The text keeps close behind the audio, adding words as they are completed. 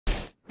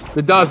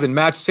The dozen,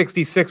 match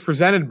 66,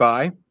 presented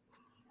by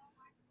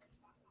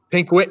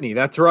Pink Whitney.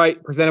 That's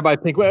right, presented by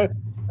Pink Whitney.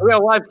 We got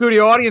a live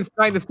studio audience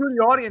tonight. The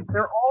studio audience,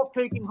 they're all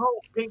taking home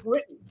Pink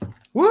Whitney.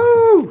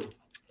 Woo!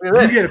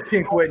 You get a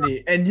Pink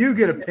Whitney, and you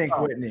get a Pink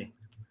Whitney.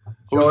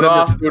 Who's in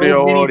the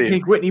studio audience?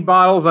 Pink Whitney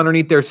bottles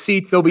underneath their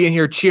seats. They'll be in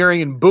here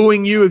cheering and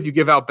booing you as you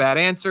give out bad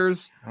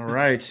answers. All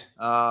right.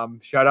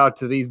 Shout out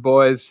to these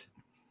boys,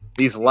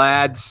 these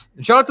lads.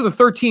 And shout out to the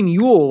 13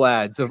 Yule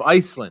lads of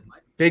Iceland.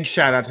 Big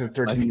shout out to the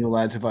 13 Yule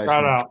lads of Iceland.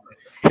 Shout out.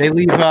 They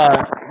leave,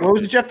 what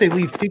was it, Jeff? They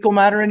leave fecal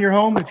matter in your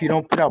home if you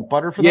don't put out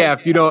butter for them? Yeah,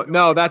 if you don't,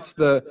 no, that's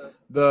the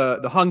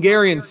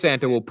Hungarian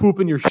Santa will poop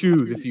in your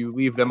shoes if you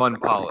leave them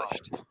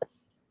unpolished.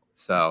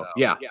 So,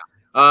 yeah.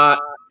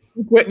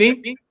 Pink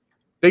Whitney.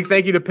 Big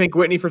thank you to Pink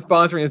Whitney for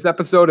sponsoring this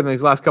episode and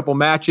these last couple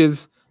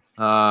matches.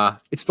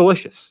 It's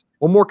delicious.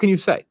 What more can you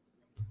say?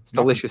 It's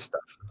delicious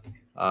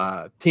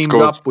stuff. Teamed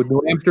up with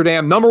New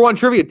Amsterdam, #1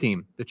 trivia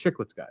team, the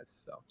Chicklets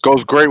guys. So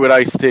goes great with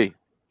iced tea.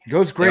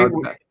 Goes great.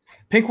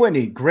 Pink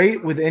Whitney,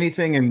 great with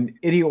anything in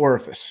any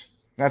orifice.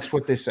 That's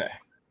what they say.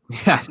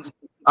 Yes.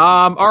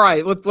 All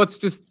right. Let's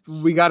just,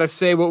 we got to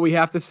say what we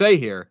have to say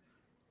here.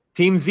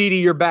 Team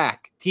Ziti, you're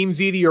back. Team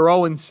Ziti, you're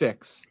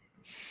 0-6.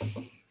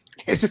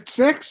 Is it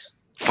 6?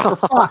 Or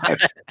 5?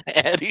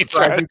 Eddie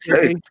tried to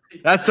say.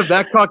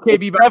 That caught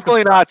KB. It's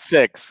definitely not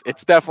 6.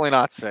 It's definitely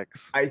not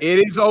 6.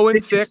 It is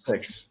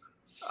 0-6.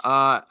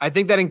 I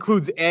think that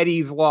includes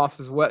Eddie's loss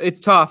as well.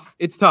 It's tough.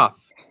 It's tough.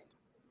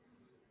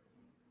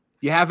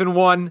 You haven't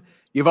won.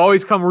 You've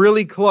always come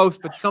really close,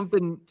 but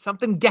something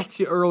gets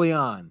you early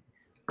on.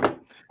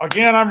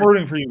 Again, I'm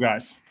rooting for you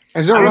guys.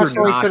 Is there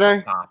wrestling today?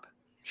 Stop.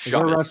 Is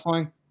there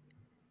wrestling?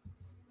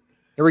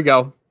 Here we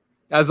go.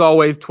 As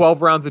always,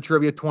 12 rounds of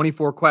trivia,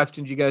 24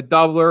 questions. You get a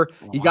doubler.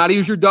 You got to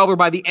use your doubler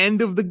by the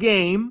end of the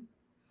game.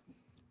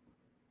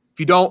 If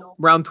you don't,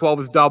 round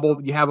 12 is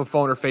doubled. You have a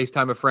phone or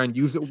FaceTime a friend.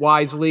 Use it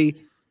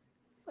wisely.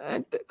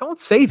 And don't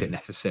save it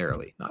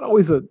necessarily. Not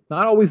always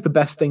the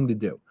best thing to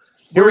do.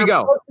 Here we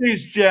go.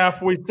 Please,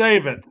 Jeff, we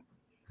save it.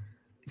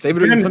 Save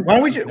it. Why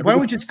don't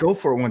we just go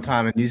for it one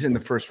time and use it in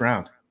the first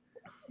round?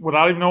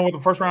 Without even knowing what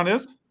the first round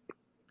is?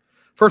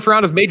 First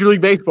round is Major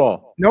League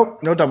Baseball. Nope,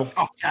 no double.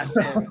 Oh, God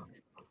damn.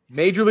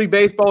 Major League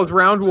Baseball is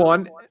round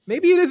 1.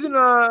 Maybe it isn't.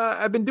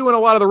 I've been doing a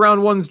lot of the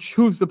round 1s.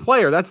 Choose the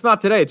player. That's not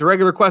today. It's a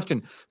regular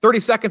question. 30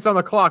 seconds on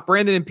the clock.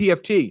 Brandon and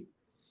PFT.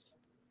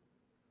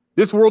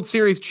 This World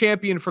Series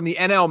champion from the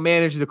NL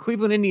managed the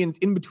Cleveland Indians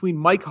in between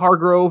Mike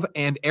Hargrove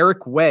and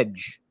Eric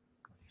Wedge.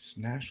 It's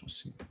national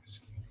series. It's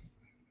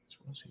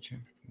World Series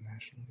champion from the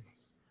National League.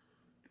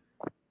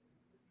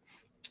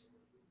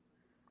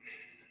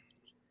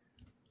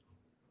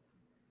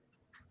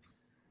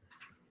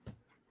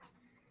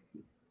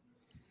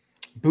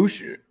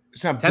 Bush.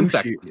 It's not 10 Bushi,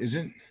 seconds. is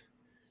it?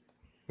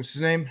 What's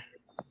his name?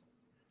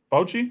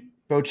 Bochy?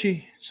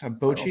 Bochy? It's not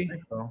Bochy? I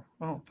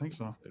don't think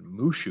so.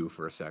 Mushu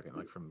for a second,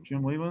 like from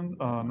Jim Leland?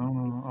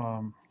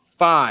 No.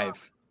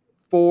 5,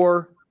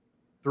 4,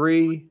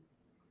 3,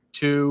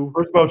 2,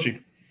 Where's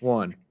Bochy?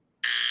 1.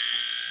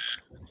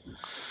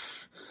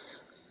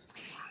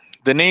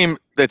 The name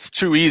that's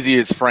too easy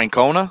is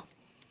Francona.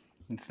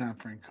 It's not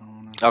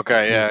Francona.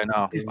 Okay, yeah, I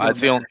know. That's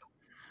the only.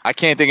 I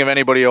can't think of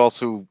anybody else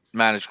who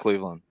managed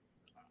Cleveland.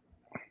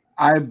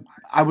 I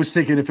was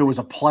thinking if it was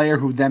a player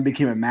who then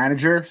became a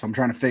manager, so I'm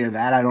trying to figure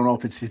that. I don't know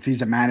if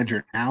he's a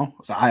manager now.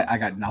 So I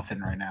got nothing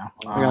right now.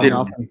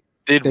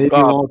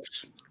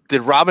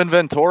 Did Robin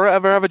Ventura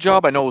ever have a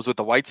job? I know it was with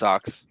the White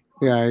Sox.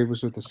 Yeah, he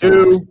was with the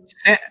Sox.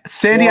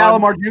 Sandy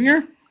Alomar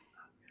Jr.?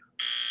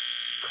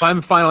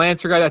 Clem, final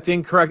answer, guy. That's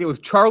incorrect. It was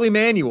Charlie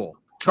Manuel.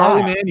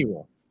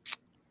 Manuel.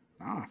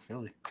 Ah,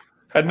 Philly.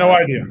 Had no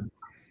idea.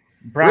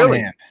 Brown Really?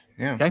 hand.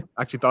 Yeah. Okay.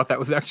 I actually thought that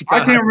was actually I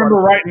kind can't remember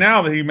right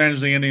now that he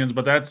managed the Indians,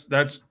 but that's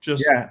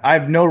just Yeah, I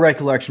have no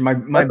recollection. My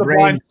brain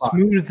blind spot.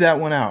 smoothed that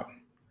one out.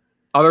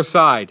 Other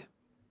side.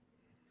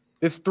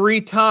 This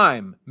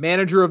 3-time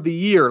manager of the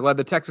year led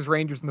the Texas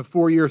Rangers in the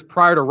 4 years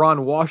prior to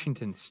Ron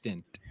Washington's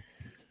stint.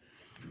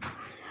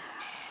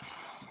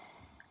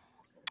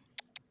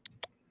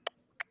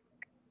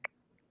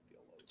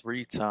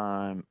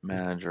 Three-time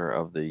manager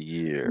of the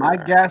year. My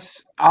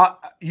guess,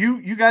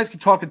 you guys can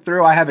talk it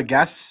through. I have a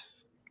guess.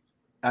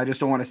 I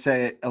just don't want to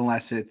say it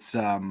unless it's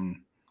unless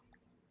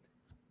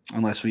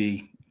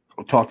we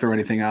talk through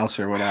anything else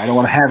or whatever. I don't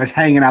want to have it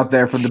hanging out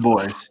there for the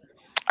boys.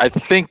 I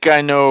think I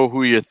know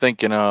who you're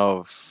thinking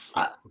of.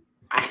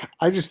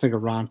 I just think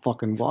of Ron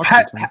fucking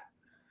Washington.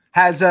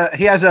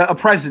 He has a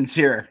presence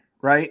here,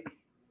 right?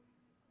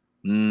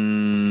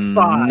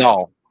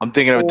 No, I'm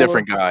thinking of a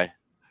different guy.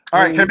 All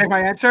right, can I make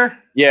my answer?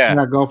 Yeah.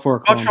 Go for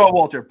it. Buck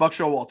Showalter. Buck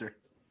Showalter.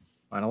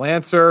 Final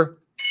answer.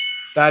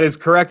 That is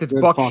correct. It's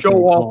Good Buck fucking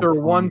Showalter,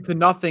 call.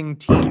 1-0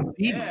 Team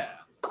Ziti.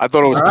 I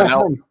thought it was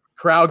Pinelli.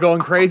 Crowd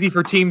going crazy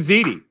for Team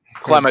Ziti.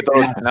 Clem, I thought it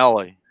was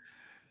Pinelli.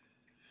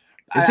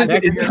 Is this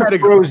a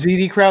pro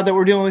Ziti crowd that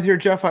we're dealing with here,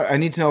 Jeff? I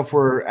need to know if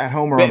we're at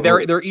home or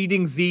they're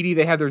eating Ziti.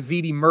 They have their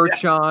Ziti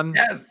merch on.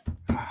 Yes.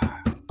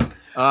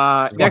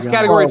 Next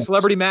category is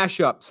celebrity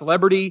mashup.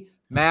 Celebrity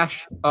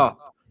mash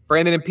up.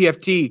 Brandon and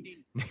PFT,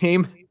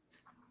 name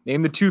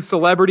Name the 2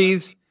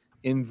 celebrities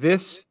in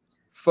this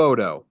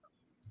photo.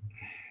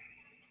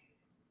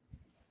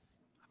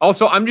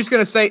 Also, I'm just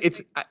going to say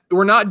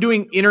we're not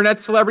doing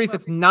internet celebrities.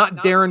 It's not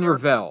Darren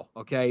Ravel,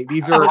 okay?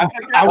 These are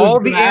all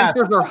the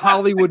answers are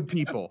Hollywood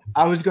people.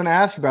 I was going to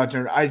ask about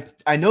Darren.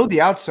 I know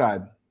the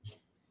outside.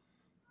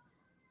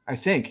 I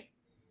think.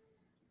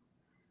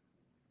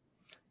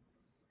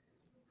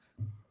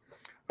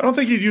 I don't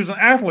think you'd use an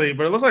athlete,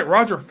 but it looks like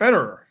Roger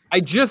Federer. I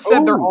just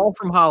said they're all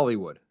from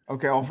Hollywood.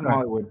 Okay, all from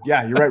Hollywood.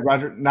 Yeah, you're right,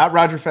 Roger. Not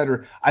Roger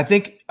Federer. I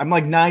think I'm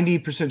like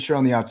 90% sure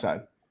on the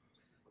outside.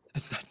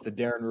 That's the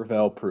Darren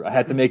Ravel proof. I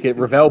had to make it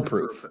Ravel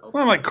proof. It's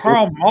not like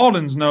Carl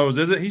Malden's nose,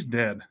 is it? He's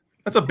dead.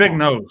 That's a big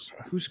nose.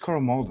 Who's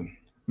Carl Malden?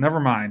 Never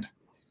mind.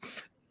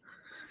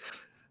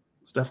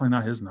 It's definitely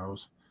not his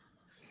nose.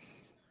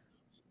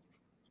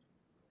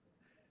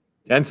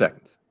 10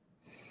 seconds.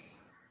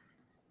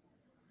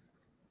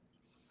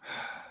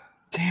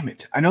 Damn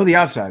it. I know the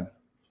outside.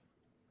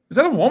 Is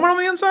that a woman on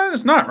the inside?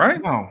 It's not,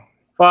 right? No.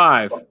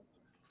 5,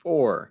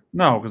 4.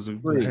 No, because of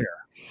the 3, hair.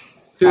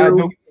 2. I'm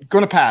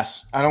going to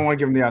pass. I don't want to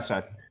give him the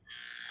outside.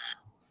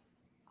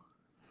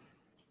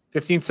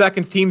 15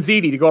 seconds, Team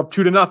Ziti to go up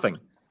 2-0.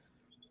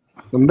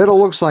 The middle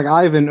looks like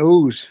Ivan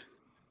Ooze.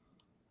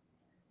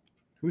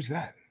 Who's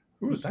that?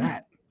 Who's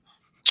that?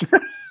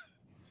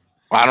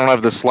 I don't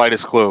have the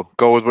slightest clue.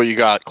 Go with what you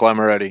got,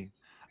 Clem or Eddie.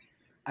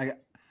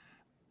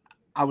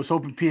 I was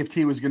hoping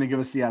PFT was going to give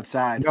us the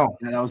outside. No.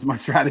 Yeah, that was my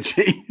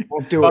strategy.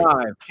 Won't do 5.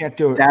 it. Can't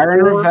do it.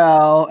 Darren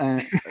Ravel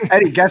and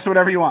Eddie, guess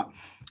whatever you want.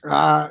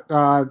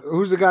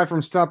 Who's the guy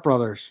from Step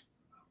Brothers?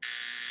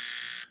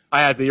 I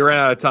had to. You ran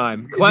out of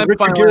time. Clem, Richard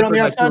final Gere on the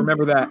answer, outside?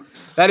 remember that.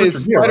 That is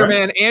Richard Gere,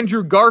 Spider-Man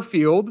Andrew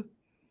Garfield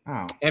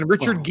Oh. and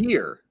Richard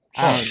Gere.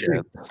 Oh,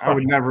 shit. I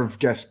would never have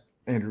guessed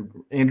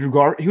Andrew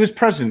Gar. He was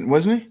president,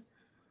 wasn't he?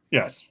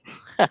 Yes.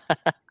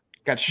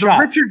 Got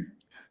shot.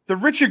 The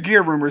Richard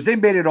Gere rumors, they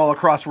made it all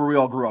across where we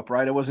all grew up,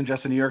 right? It wasn't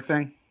just a New York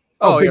thing. Big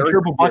yeah, gerbil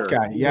Richard butt Gere.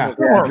 guy. Yeah.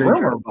 They weren't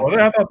rumored, were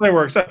they? I thought they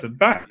were accepted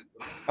fact.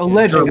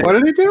 Allegedly. What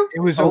did he do? It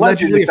was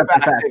Allegedly, allegedly a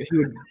fact fact.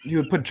 that he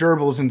would put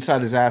gerbils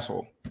inside his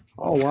asshole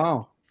Oh,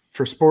 wow.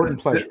 for sport and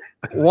pleasure.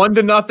 1-0,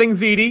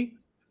 Ziti.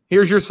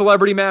 Here's your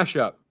celebrity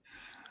mashup.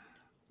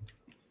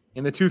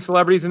 And the 2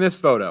 celebrities in this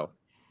photo.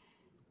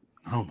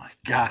 Oh my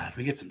God,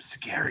 we get some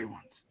scary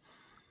ones.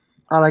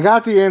 All right, I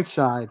got the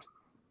inside.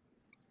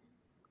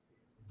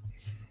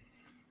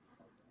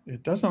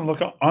 It doesn't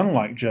look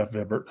unlike Jeff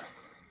Vibbert.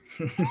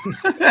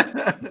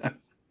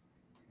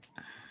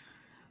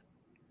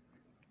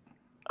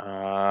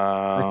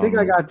 I think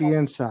I got the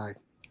inside.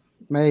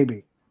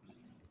 Maybe.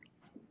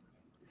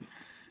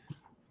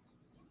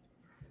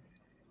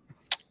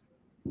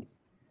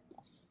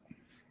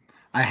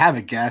 I have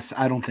a guess.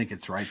 I don't think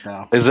it's right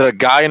though. Is it a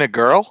guy and a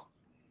girl?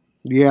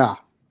 Yeah.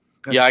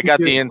 Yeah, I got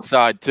the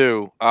inside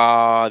too. The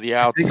I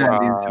think I have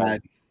the outside.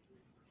 inside.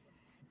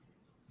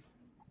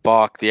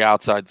 Fuck, the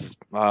outside's.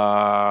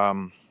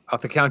 I'll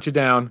have to count you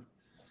down.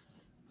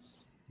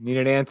 Need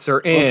an answer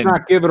Let's in.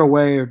 not give it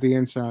away at the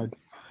inside.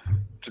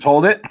 Just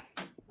hold it.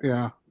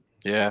 Yeah.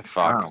 Yeah,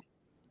 fuck. Wow.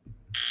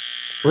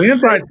 Well, the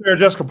inside's Sarah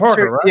Jessica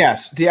Parker, right?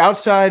 Yes. The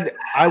outside,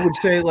 I would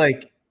say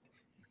like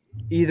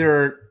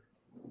either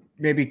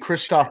maybe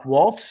Christoph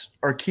Waltz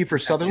or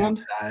Kiefer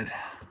Sutherland. Inside.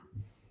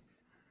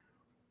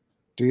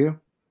 Do you?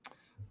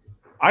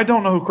 I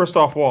don't know who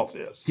Christoph Waltz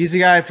is. He's the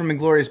guy from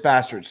Inglourious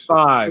Bastards.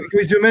 5. Can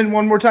we zoom in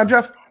one more time,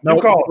 Jeff? No,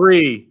 You call it.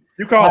 3.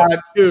 You call it.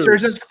 2. Sarah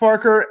Jessica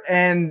Parker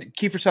and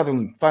Kiefer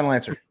Sutherland. Final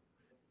answer.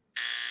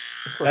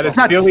 That is It's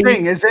not Billy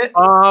Sting, is it?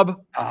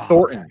 Bob Oh.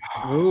 Thornton.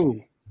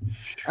 Ooh.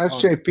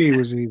 SJP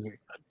was easy.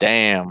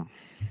 Damn.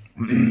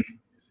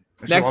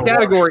 Next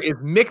category is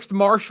mixed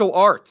martial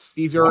arts.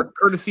 These are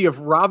courtesy of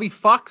Robbie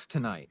Fox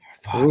tonight.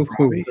 Ooh.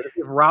 Courtesy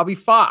of Robbie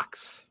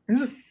Fox.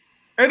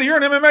 Eddie, you're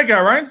an MMA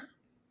guy, right?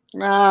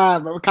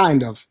 Nah,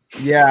 kind of.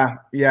 Yeah.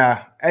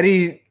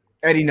 Eddie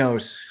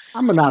knows.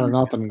 I'm a not a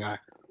nothing guy.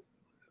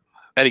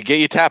 Eddie, get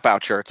your tap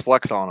out shirts.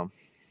 Flex on them.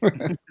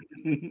 That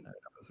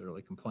was a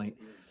really complaint.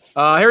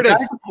 Here it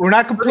is. We're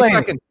not 30 complaining.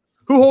 seconds.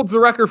 Who holds the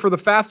record for the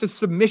fastest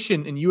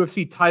submission in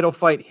UFC title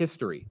fight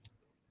history?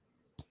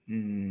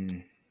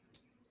 I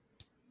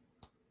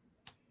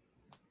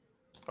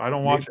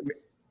don't watch it.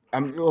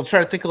 We'll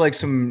try to think of like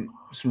some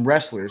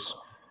wrestlers.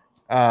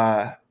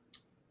 I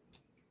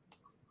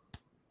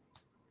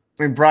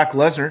mean, Brock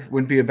Lesnar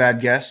wouldn't be a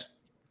bad guess.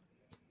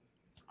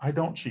 I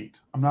don't cheat.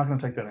 I'm not going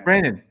to take that answer.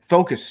 Brandon,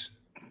 focus.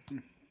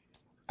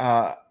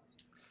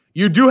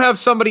 You do have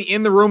somebody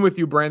in the room with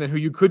you, Brandon, who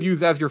you could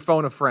use as your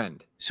phone a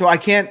friend. So I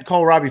can't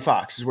call Robbie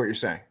Fox, is what you're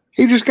saying.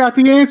 He just got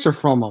the answer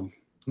from him.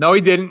 No, he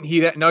didn't. He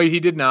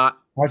did not.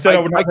 I said I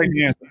would not take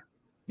the answer.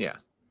 Yeah.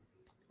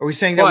 Are we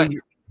saying that? But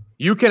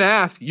you can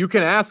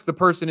ask the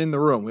person in the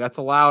room. That's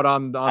allowed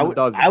on the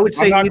dozen. I would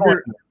say I'm not either. going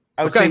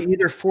I would say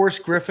either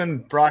Forrest Griffin,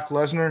 Brock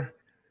Lesnar.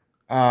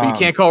 But you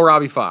can't call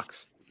Robbie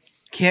Fox.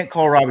 Can't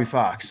call Robbie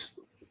Fox.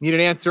 Need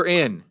an answer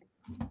in.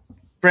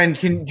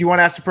 Brandon, do you want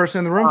to ask the person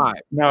in the room? 5,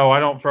 No,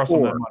 I don't trust him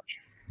 4, that much.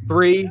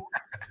 3,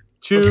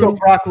 2, Let's go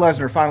Brock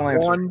Lesnar. Final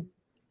answer. 1.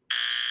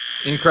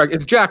 Incorrect.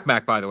 It's Jack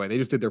Mac, by the way. They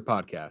just did their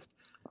podcast.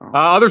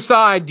 Other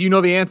side, do you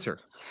know the answer?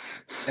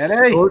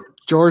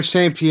 George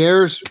St.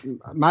 Pierre's.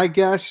 My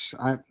guess.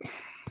 I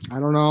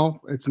don't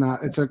know. It's not.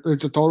 It's a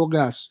total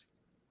guess.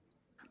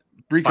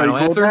 Rico, Final you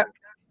cool with answer? that?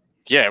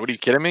 Yeah, what are you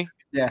kidding me?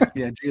 Yeah,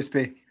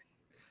 GSP.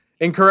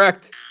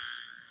 Incorrect.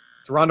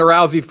 It's Ronda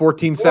Rousey,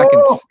 14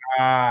 seconds.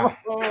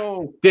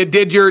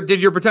 Did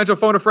your potential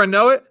phone a friend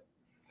know it?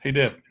 He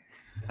did.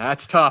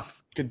 That's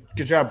tough. Good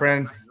job,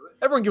 Brandon.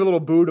 Everyone give a little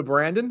boo to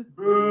Brandon.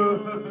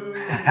 Ooh.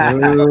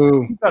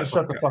 You gotta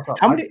shut the fuck up.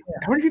 How many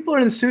people are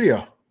in the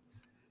studio?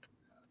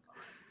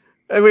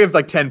 And we have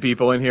like 10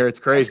 people in here. It's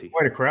crazy.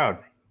 Quite a crowd.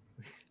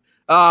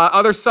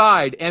 Other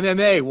side,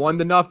 MMA,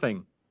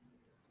 1-0.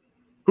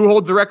 Who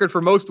holds the record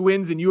for most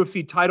wins in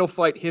UFC title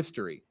fight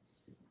history?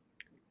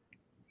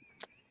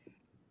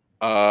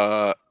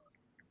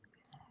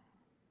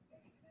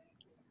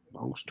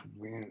 Most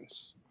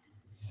wins.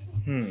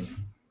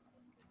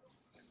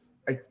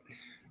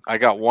 I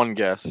got one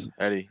guess,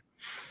 Eddie.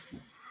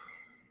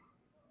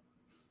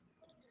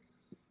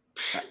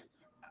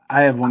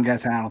 I have one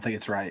guess, and I don't think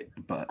it's right.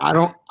 But I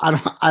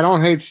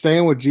don't hate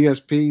staying with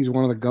GSP. He's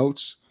one of the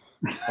goats.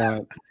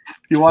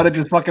 you want to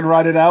just fucking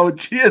ride it out with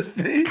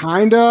GSP?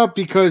 Kinda,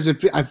 because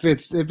if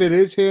it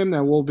is him,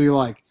 then we'll be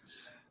like,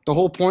 the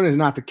whole point is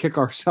not to kick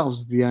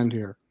ourselves at the end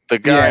here. The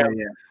guy,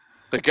 Yeah.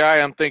 the guy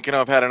I'm thinking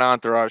of had an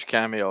Entourage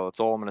cameo. That's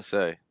all I'm gonna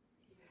say.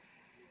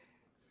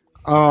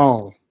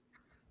 Oh,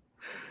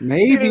 Get an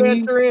maybe.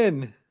 answer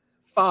in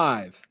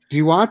 5, Do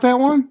you want that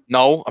one?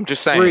 No, I'm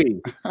just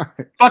saying. 3.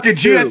 Fucking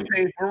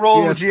GSP. We're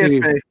rolling with GSP.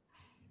 GSP.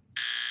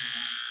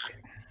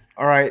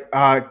 All right.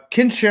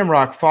 Ken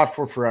Shamrock fought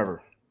for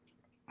forever.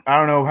 I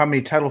don't know how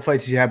many title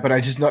fights he had, but I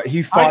just know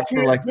he fought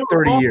for like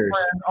 30 years.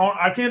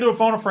 I can't do a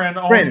phone a friend.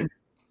 Brandon.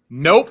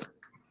 Nope.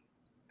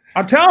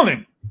 I'm telling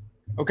him.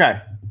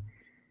 Okay.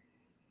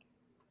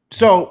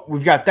 So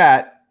we've got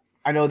that.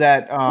 I know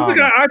that Who's the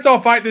guy I saw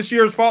fight this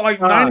year has fought like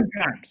 90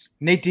 times.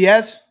 Nate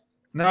Diaz,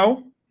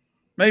 No,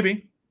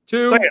 maybe.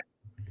 2, Say it.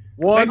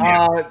 1.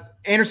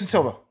 Anderson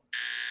Silva.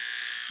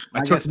 I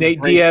I took guess Nate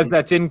it's Diaz. Gracie.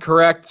 That's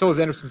incorrect. So is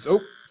Anderson.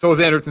 So is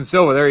Anderson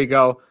Silva. There you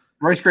go.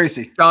 Royce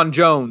Gracie. John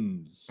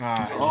Jones.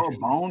 Oh,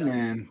 Bone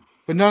Man.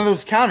 But none of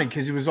those counted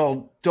because he was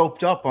all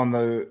doped up on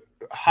the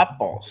hot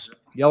balls.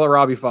 Yellow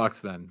Robbie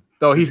Fox then.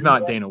 Though he's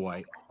not Dana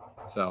White.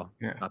 So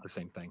Yeah. not the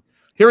same thing.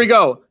 Here we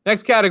go.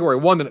 Next category.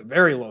 One that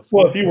very low.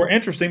 Well, if you were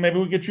interesting, maybe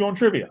we'd get you on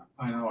trivia.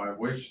 I know. I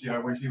wish he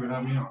would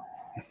have me on.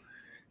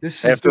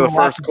 This After is the doing a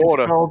lot first to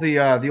quarter. dispel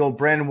the old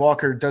Brandon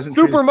Walker doesn't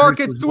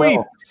Supermarket trade his sweep.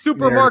 well.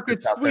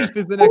 Supermarket Yeah, sweep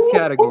is the next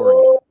category.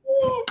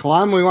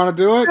 Clem, we want to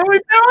do it? Can we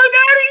do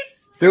it,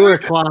 Do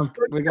it, Clem.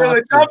 We got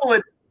Daddy? to. Double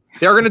it.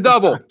 They're going to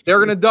double. They're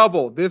going to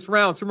double this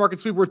round. Supermarket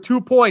sweep were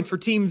 2 points for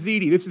Team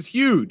Ziti. This is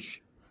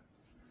huge.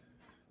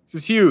 This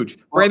is huge.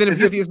 Brandon and is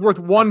this- 50 is worth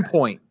 1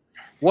 point.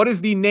 What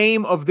is the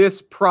name of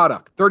this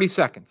product? 30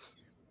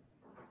 seconds.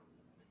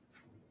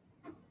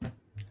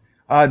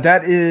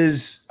 That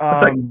is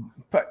like-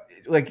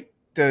 like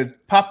the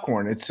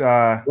popcorn. It's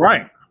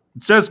Right.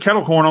 It says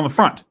kettle corn on the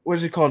front. what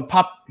is it called?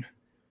 Pop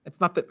It's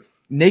not the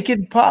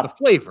naked the pop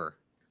flavor.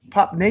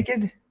 pop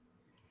naked.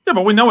 Yeah,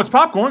 but we know it's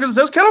popcorn because it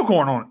says kettle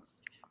corn on it.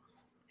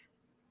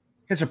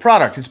 It's a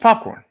product. It's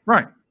popcorn.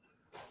 Right.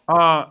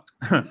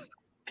 Can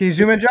you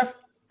zoom in, Jeff?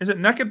 Is it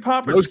naked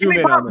pop or No skinny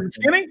zoom in pop? on Is it this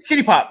skinny?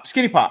 Skinny pop.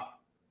 Skinny pop.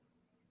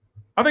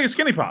 I think it's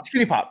skinny pop.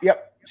 Skinny pop.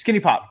 Yep. Skinny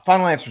pop.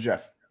 Final answer,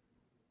 Jeff.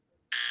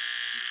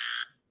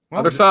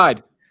 Other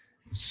side.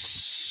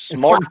 It's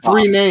got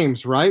 3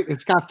 names, right?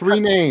 It's got 3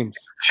 names.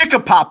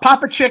 Chicka Pop.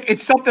 Papa Chick.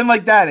 It's something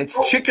like that. It's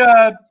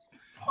Chicka.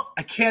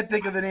 I can't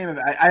think of the name of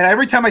it.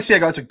 Every time I see it, I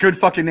go, it's a good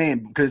fucking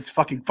name because it's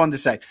fucking fun to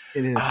say.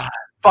 It is.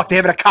 Fuck, they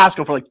have it at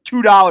Costco for like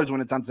 $2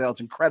 when it's on sale. It's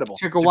incredible.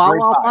 Chicka It's a wow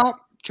great wow pop.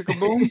 pop? Chicka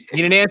boom?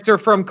 Need an answer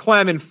from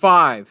Clem in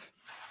 5,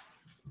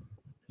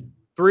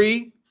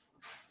 3,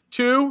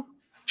 2.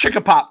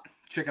 Chicka Pop.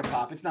 Chicka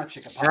Pop. It's not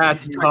Chicka Pop.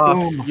 That's It's tough.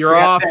 Boom. You're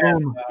Yeah, off.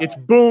 damn. It's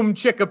Boom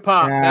Chicka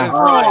Pop. Yeah. That is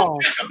right. Oh,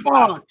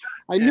 fuck.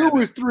 I knew it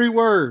was 3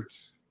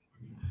 words.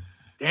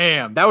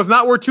 Damn. That was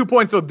not worth 2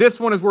 points. So this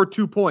one is worth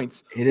 2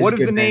 points. It is What a is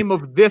good the name. name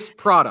of this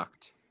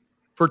product?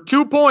 For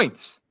 2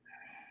 points.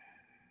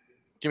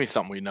 Give me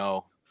something we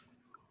know.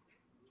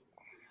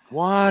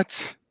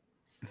 What?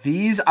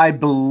 These, I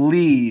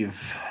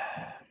believe,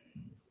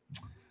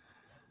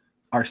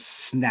 are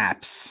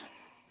snaps.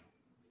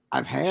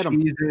 I've had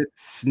them. Cheez-It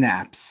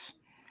snaps.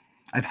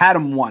 I've had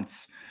them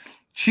once. I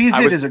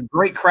Cheez-It was- is a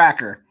great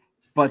cracker,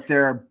 but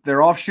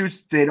their offshoots,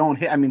 they don't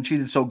hit. I mean,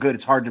 Cheez-It's so good,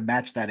 it's hard to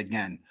match that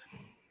again.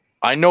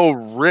 I know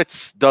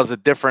Ritz does a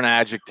different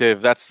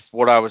adjective. That's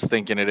what I was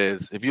thinking it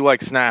is. If you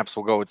like snaps,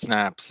 we'll go with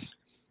snaps.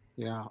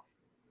 Yeah.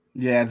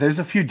 Yeah, there's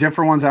a few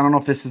different ones. I don't know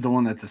if this is the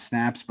one that's a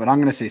snaps, but I'm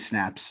going to say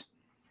snaps.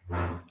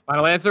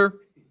 Final answer?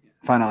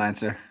 Final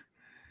answer.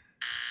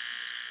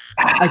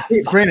 I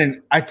think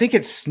Brandon. I think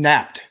it's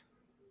snapped.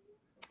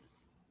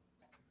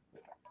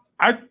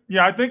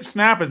 I think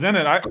snap is in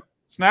it.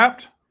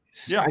 Snapped.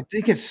 Yeah. I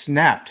think it's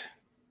snapped.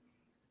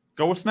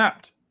 Go with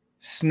snapped.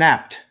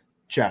 Snapped,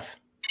 Jeff.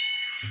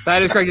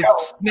 That is correct.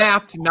 It's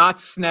snapped, not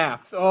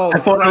snaps. Oh, I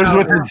thought it was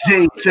with a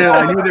Z too.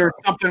 I knew there was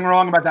something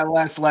wrong about that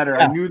last letter.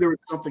 I knew there was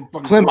something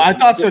fucking Clem, wrong. I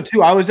thought so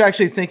too. I was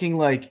actually thinking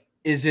like,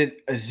 is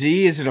it a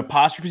Z? Is it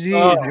apostrophe Z?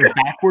 Is it a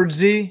backwards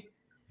Z?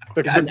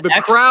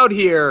 The crowd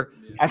here.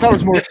 I thought it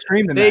was more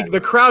extreme than that.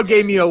 The crowd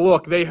gave me a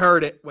look. They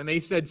heard it when they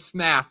said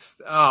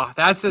snaps. Oh,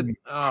 that's a.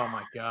 Oh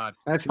my God.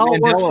 That's how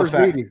it works for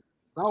effect. Ziti.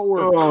 How it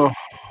works. Oh,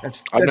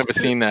 I've never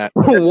seen that.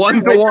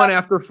 1-1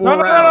 after 4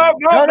 rounds.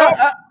 No.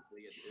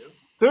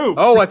 Two.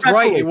 Oh, that's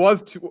right. It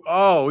was 2.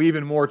 Oh,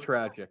 even more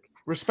tragic.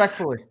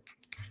 Respectfully.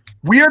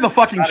 we are the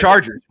fucking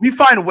Chargers. We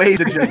find ways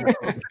to just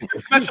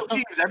special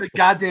teams every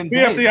goddamn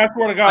day. PFT, I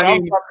swear to God, I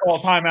was about to call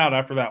timeout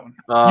after that one.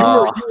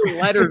 You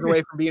were letters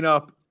away from being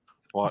up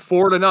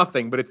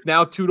 4-0, but it's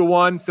now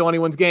 2-1. Still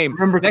anyone's game.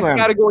 Remember, Next Clem.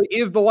 category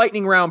is the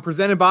lightning round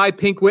presented by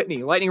Pink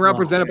Whitney. Lightning round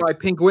presented by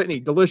Pink Whitney.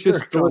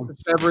 Delicious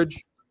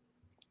beverage.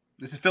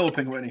 This is Philip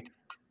Pink Whitney.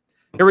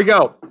 Here we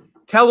go.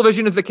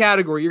 Television is the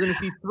category. You're going to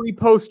see 3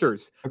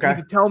 posters. Okay. You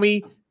have to tell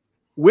me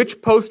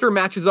which poster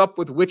matches up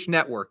with which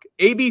network.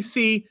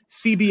 ABC,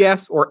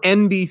 CBS, or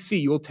NBC.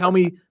 You will tell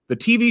me the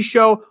TV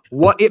show,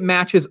 what it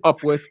matches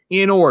up with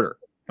in order.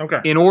 Okay.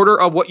 In order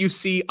of what you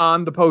see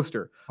on the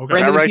poster. Okay.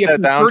 Brandon, Can I write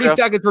that down, 30 Jeff?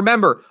 seconds.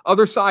 Remember,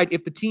 other side,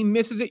 if the team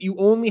misses it, you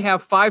only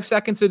have 5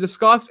 seconds to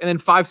discuss and then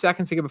 5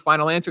 seconds to give a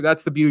final answer.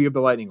 That's the beauty of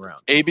the lightning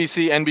round.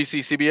 ABC, NBC,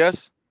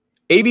 CBS.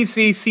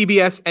 ABC,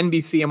 CBS,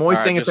 NBC. I'm always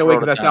All right, saying it just that way wrote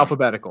because it that's down.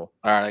 alphabetical.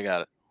 All right, I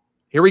got it.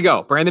 Here we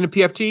go. Brandon and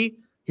PFT,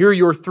 here are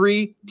your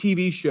 3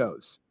 TV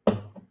shows.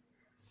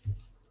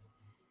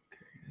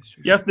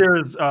 Yes, there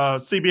is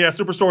CBS,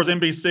 Superstore is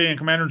NBC, and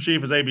Commander in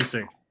Chief is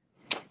ABC.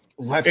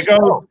 Let's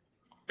go.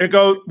 It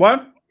goes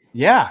what?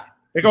 Yeah.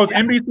 It goes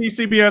NBC,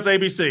 CBS,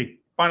 ABC.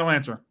 Final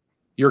answer.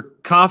 You're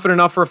confident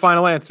enough for a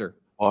final answer.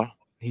 What?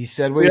 He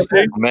said what he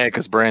said. I'm mad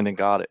because Brandon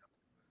got it.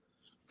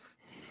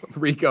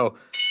 Rico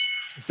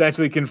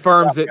essentially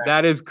confirms that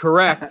that is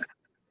correct.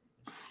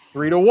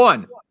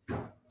 3-1.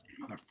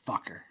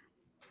 Motherfucker.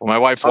 Well, my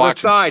wife's Other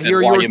watching. side, She said, here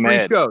are why your you 3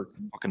 mad? shows.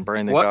 Fucking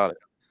Brandon What? got it.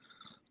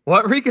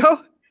 What,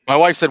 Rico? My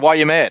wife said, why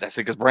you mad? I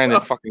said, because Brandon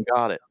fucking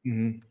got it.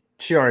 Mm-hmm.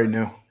 She already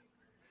knew.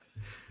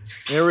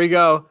 Here we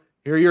go.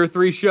 Here are your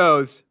 3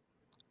 shows.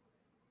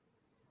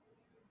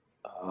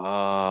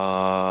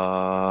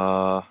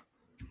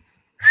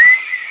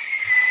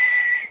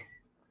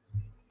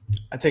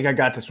 I think I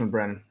got this one,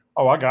 Brennan.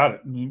 Oh, I got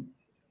it. You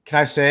Can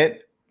I say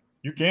it?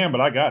 can,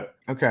 but I got it.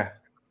 Okay.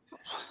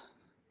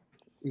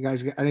 You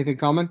guys got anything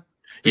coming?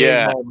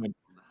 Yeah.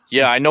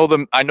 Yeah, I know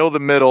the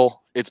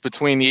middle. It's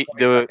between the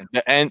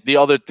end,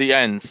 the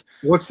ends.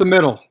 What's the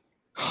middle?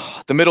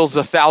 The middle's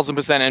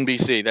 1,000%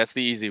 NBC. That's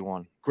the easy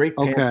one. Great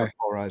pants Okay. on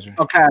Paul Reiser.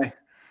 Okay.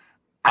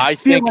 I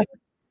feel think. like-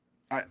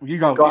 all right, you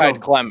go. Go you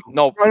ahead, Clem.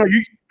 No. No,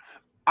 you.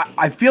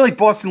 I feel like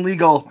Boston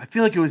Legal. I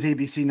feel like it was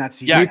ABC, not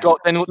CBS. Yeah. Go,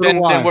 then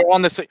why? we're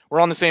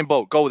on the same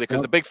boat. Go with it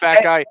because the big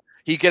fat guy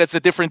he gets a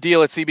different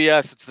deal at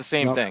CBS. It's the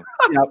same Yep. thing.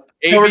 Yep.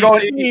 So we're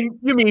going.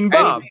 You mean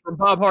Bob from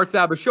Bob Hart's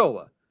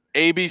Abishola.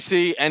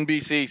 ABC,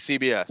 NBC,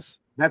 CBS.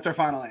 That's our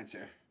final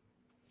answer.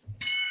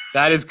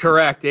 That is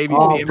correct. ABC.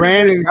 Oh,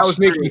 Brandon, That was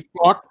sneaky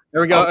fuck.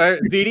 There we go.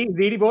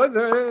 Ziti boys.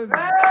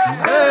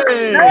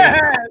 Hey.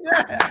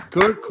 Yeah.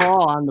 Good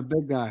call on the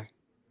big guy.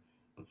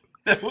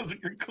 That was a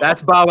good call.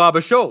 That's Bob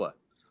Abishola.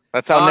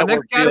 That's how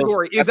network next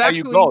category deals. is That's how you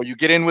actually- go. You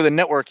get in with a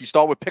network. You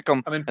start with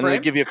Pick'em, I'm in and then they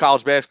frame. give you a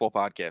college basketball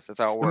podcast. That's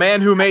how it works. The man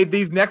who made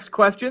these next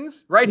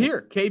questions right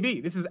here,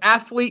 KB. This is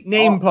athlete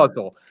name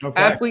puzzle. Okay.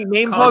 Athlete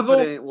name puzzle.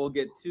 Confident we'll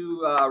get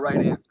 2 right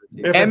answers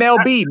here. If it's-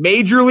 MLB,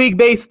 Major League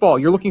Baseball.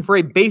 You're looking for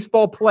a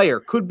baseball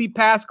player. Could be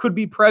past, could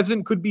be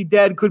present, could be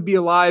dead, could be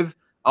alive.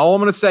 All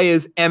I'm going to say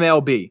is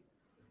MLB.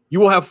 You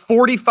will have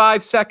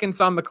 45 seconds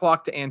on the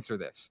clock to answer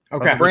this.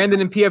 Okay. Brandon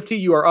and PFT,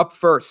 you are up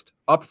first,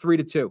 up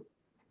 3-2.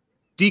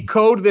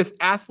 Decode this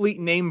athlete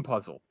name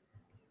puzzle.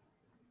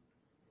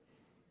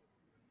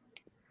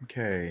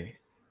 Okay.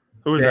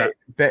 Who is that?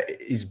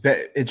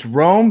 It's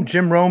Rome,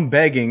 Jim Rome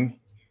begging.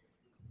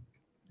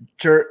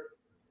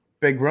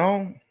 Big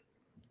Rome.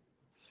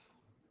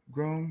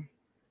 Rome.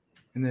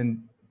 And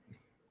then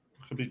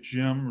Could be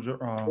Jim.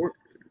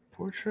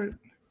 portrait.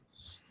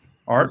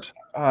 Art.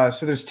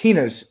 So there's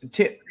Tina's.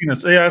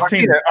 Martinez. Yeah, that's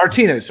Tina.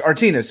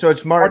 Artinez. So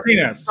it's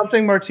Martinez.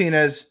 something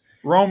Martinez.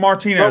 Rome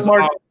Martinez.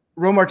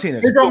 Rome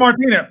Martinez. Pedro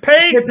Martinez.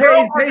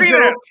 Pedro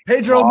Martinez.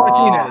 Pedro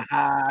Martinez.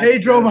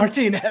 Pedro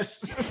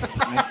Martinez.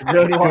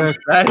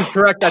 That is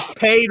correct. That's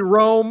paid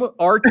Rome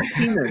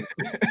Argentina.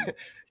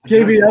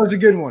 KB, that was a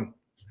good one.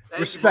 Thank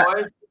Respect. you,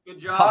 boys. Good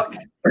job.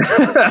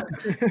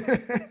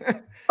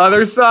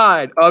 Other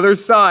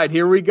side.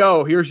 Here we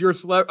go. Here's your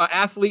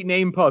athlete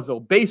name puzzle.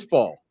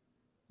 Baseball.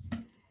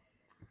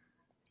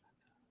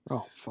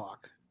 Oh,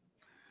 fuck.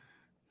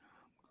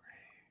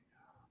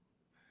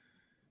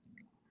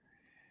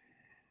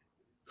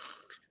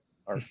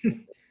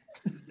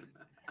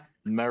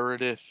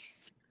 Meredith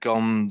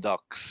Gum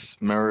Ducks.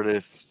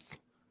 Meredith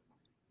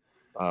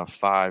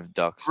 5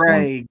 Ducks.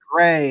 Gray.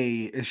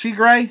 Is she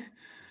gray?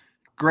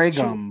 Gray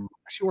gum.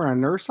 Is she wearing a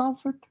nurse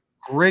outfit?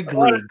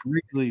 Griggly. Got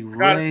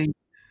Ray.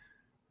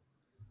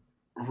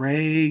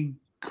 Nurse.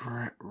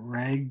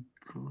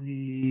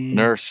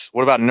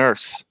 What about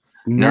nurse?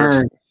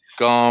 Nurse.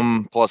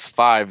 Gum plus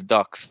 5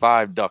 ducks.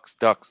 5 ducks.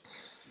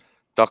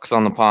 Ducks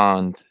on the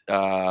pond.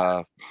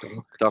 Duck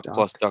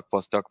plus duck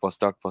plus duck plus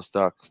duck plus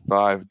duck.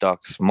 5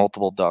 ducks.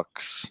 Multiple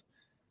ducks.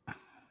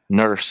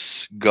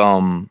 Nurse.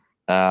 Gum.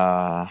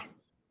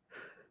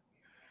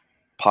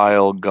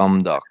 Pile gum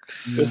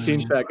ducks.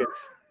 15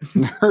 seconds.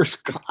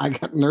 I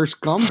got nurse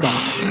gum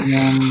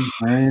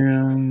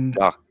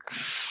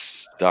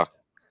ducks.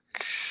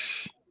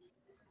 Ducks.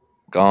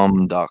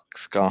 Gum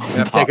ducks. Gum.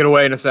 Take it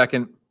away in a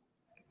second.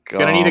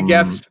 Gonna need a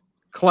guess.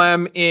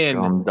 Clem in.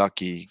 Gum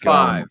ducky.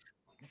 5.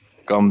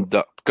 Gum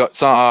duck.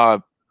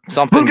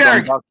 Something.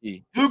 Gum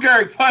ducky. Lou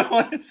Gehrig, final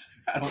answer.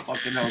 I don't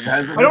fucking know,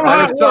 guys. I don't know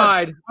how it works.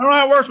 I don't know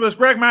how it works, but it's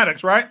Greg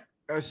Maddox, right?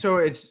 So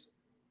it's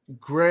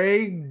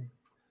Greg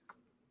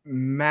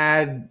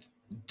Mad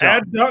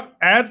Duck.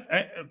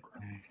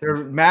 They're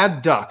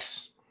Mad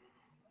Ducks.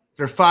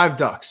 They're 5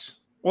 ducks.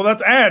 Well,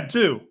 that's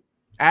too.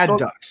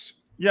 Ducks.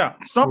 Yeah.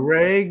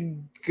 Greg.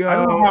 I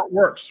don't know how it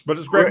works, but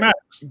it's Greg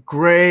Maddox.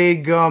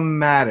 Greg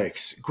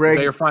Maddox. Greg. Is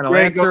that your final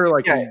answer?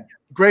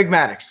 Greg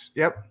Maddox.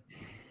 Yep.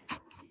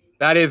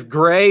 That is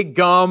Greg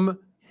Gum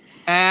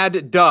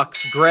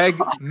Ducks. Greg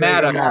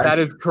Maddox. That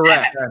is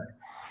correct.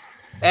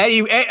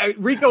 Eddie,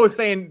 Rico was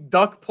saying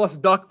duck plus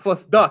duck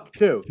plus duck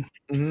too.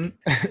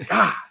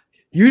 Mm-hmm.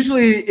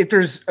 Usually, if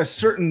there's a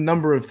certain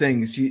number of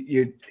things,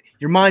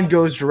 your mind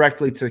goes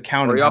directly to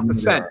counting. Off the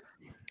scent.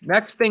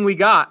 Next thing we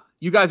got,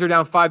 you guys are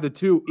down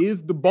 5-2,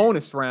 is the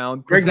bonus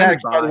round. Greg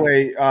Maddox, by the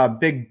way,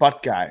 big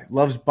butt guy,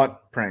 loves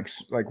butt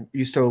pranks. Like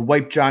used to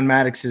wipe John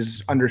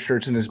Maddox's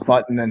undershirts in his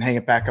butt and then hang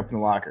it back up in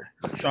the locker.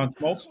 John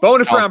Smoltz.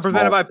 Bonus round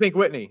presented by Pink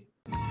Whitney.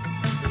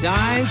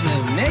 Time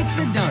to make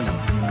the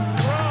donut.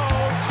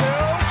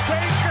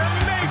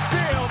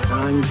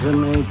 Time to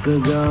make the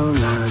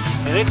donut.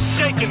 And it's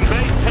shaking bake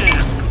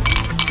pan.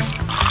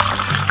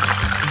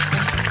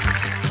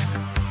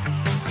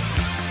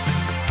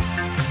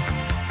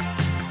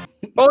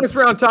 Bonus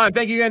round time.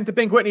 Thank you again to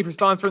Pink Whitney for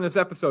sponsoring this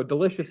episode.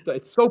 Delicious.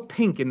 It's so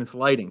pink in this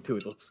lighting, too.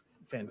 It looks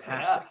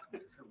fantastic. Yeah.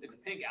 It's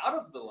pink out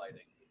of the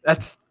lighting.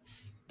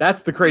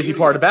 That's the crazy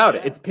part about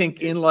it. It's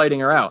pink in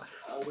lighting or out.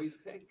 Always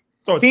pink.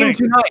 So Theme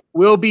tonight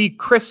will be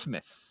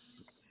Christmas.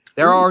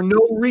 There are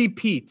no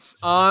repeats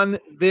on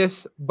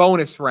this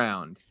bonus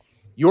round.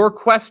 Your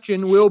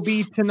question will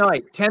be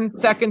tonight. 10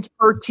 seconds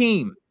per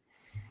team.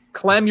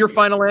 Clem, your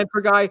final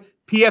answer guy.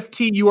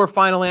 PFT, your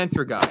final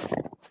answer guy.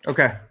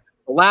 Okay.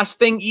 The last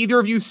thing either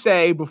of you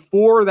say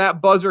before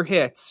that buzzer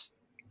hits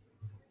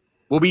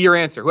will be your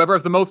answer. Whoever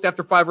has the most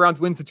after 5 rounds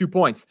wins the 2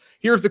 points.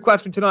 Here's the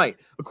question tonight.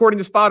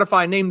 According to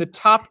Spotify, name the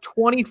top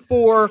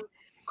 24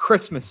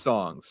 Christmas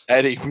songs.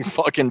 Eddie, we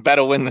fucking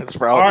better win this,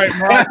 bro. All right,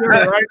 Mariah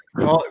Carey, right?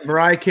 Well,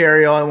 Mariah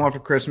Carey, All I Want for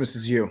Christmas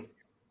Is You.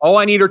 All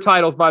I need are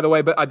titles, by the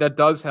way, but that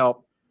does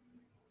help.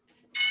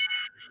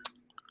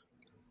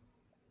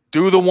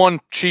 Do the one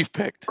Chief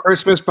picked.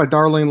 Christmas by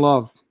Darlene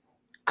Love.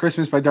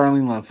 Christmas by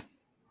Darlene Love.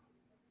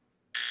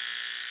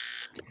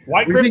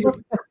 White Christmas?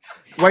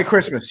 White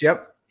Christmas,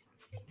 yep.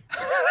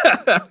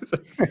 That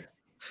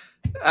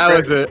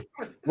was it.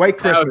 White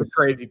Christmas. That was a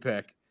crazy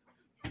pick.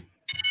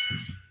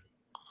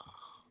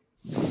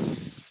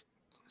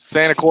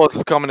 Santa Claus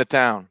is coming to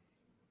town.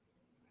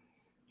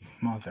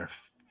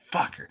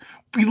 Motherfucker.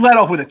 We let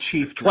off with a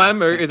Chief.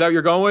 Clem, is that what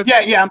you're going with?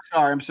 Yeah.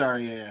 I'm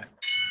sorry. Yeah.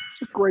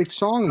 It's a great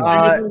song.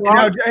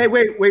 Hey,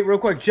 wait, real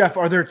quick, Jeff.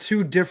 Are there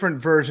 2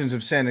 different versions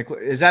of Santa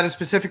Claus? Is that a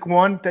specific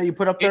one that you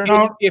put up there?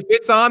 If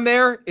it's on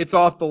there, it's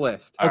off the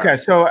list. Okay,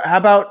 so how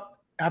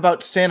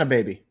about Santa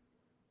Baby?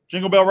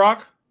 Jingle Bell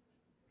Rock?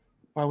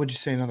 Why would you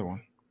say another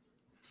one?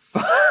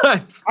 5.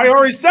 I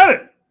already said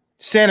it.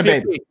 Santa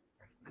Baby.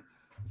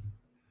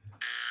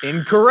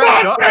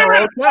 Incorrect. Okay.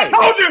 I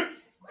told you.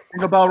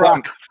 Jingle Bell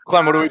Rock.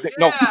 Clem, what do we think?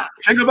 No.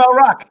 Jingle Bell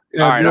Rock.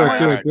 Yeah,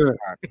 do it.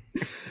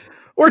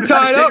 We're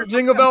tied up.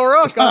 Jingle Bell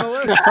Rock on the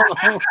list.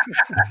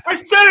 I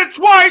said it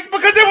twice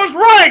because it was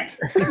right.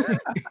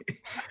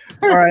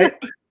 All right.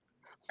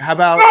 How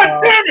about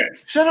God damn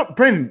it! Shut up,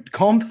 Brandon.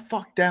 Calm the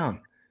fuck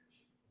down.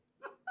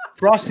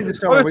 Frosty the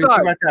Snowman. What do you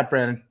think about that,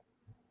 Brandon?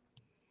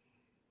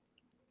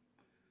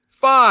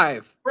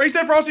 5. Ray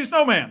said Frosty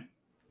Snowman.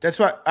 That's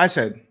what I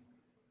said.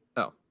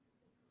 Oh.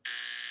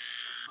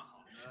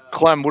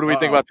 Clem, what do we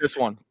think about this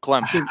one?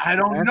 Clem. I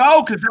don't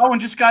know, because that one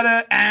just got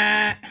a.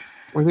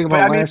 What do you think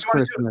about Last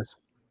Christmas?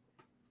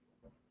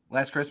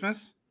 Last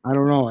Christmas? I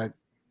don't know.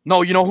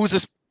 No, you know who's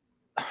this?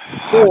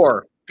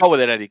 4. Go with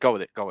it, Eddie. Go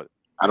with it.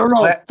 I don't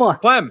know.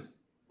 Fuck. Clem.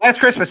 Last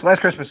Christmas.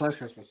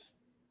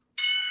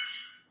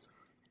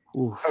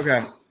 Ooh.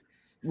 Okay.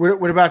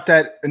 What about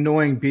that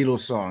annoying Beatles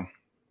song?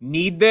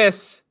 Need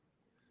this.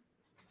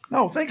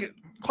 No, think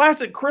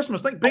classic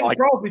Christmas. Think Bing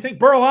Crosby. Think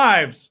Burl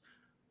Ives.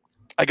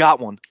 I got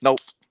one. Nope.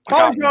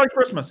 Holly Jolly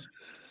Christmas.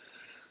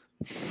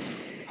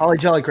 Holly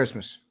Jolly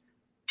Christmas.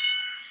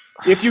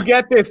 If you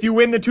get this, you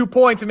win the 2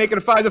 points and make it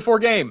a 5-4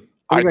 game.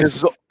 All right,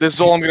 this is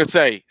all I'm going to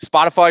say.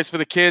 Spotify's for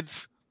the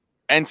kids.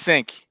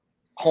 NSYNC.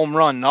 Home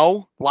run,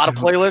 no? A lot of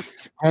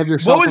playlists. Have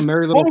yourself a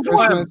Merry Little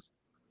Christmas.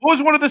 What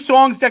was one of the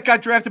songs that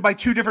got drafted by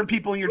 2 different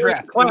people in your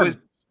draft? Clem. It was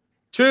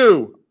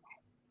 2.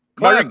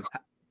 Clem.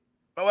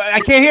 I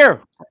can't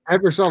hear.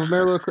 Have yourself a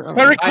Merry Little Christmas.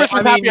 Merry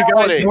Christmas, Happy you guys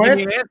Holidays. give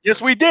me an answer.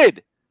 Yes, we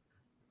did.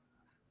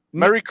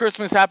 Merry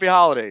Christmas, Happy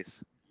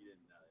Holidays.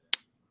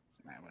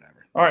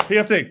 All right,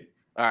 PFT.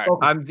 All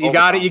right. You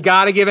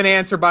got to give an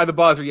answer by the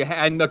buzzer.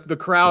 And the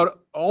crowd,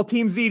 all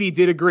Team Ziti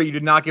did agree. You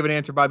did not give an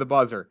answer by the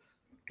buzzer.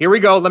 Here we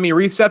go. Let me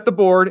reset the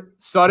board.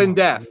 Sudden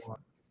death.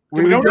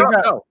 We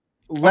go.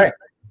 Let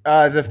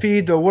the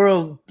feed the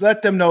world.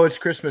 Let them know it's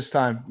Christmas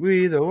time.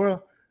 We the world.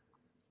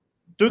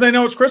 Do they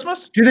know it's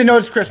Christmas? Do they know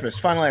it's Christmas?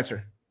 Final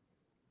answer.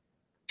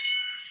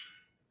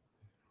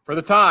 For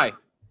the tie.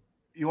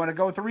 You want to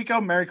go with Rico?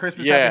 Merry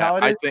Christmas, Happy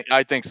Holidays?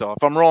 I think so.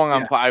 If I'm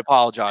wrong, I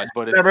apologize.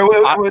 But that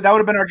would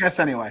have been our guess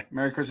anyway.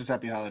 Merry Christmas,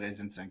 Happy Holidays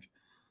in sync.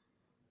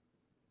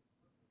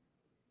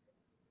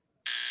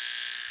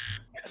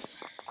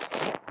 Yes.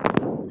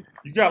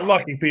 You got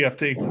lucky,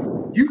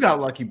 PFT. You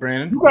got lucky,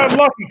 Brandon. You got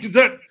lucky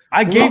because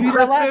I gave you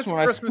that last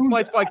one. Christmas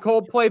Lights by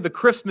Coldplay, the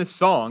Christmas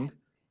song.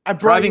 I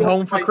brought Driving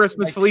home for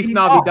Christmas, Feliz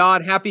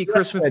Navidad, Happy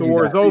Christmas, the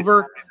war is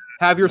over.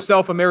 Have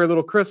yourself a merry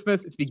little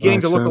Christmas. It's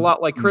beginning to look a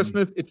lot like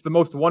Christmas. It's the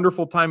most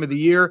wonderful time of the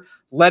year.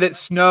 Let it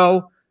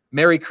snow.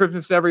 Merry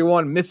Christmas,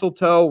 everyone.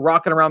 Mistletoe,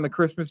 rocking around the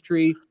Christmas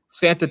tree.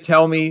 Santa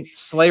tell me,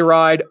 sleigh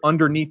ride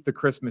underneath the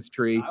Christmas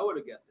tree. I would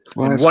have guessed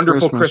it.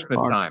 Wonderful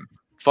Christmas time.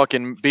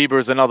 Fucking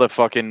Bieber's another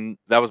fucking.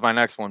 That was my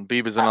next one.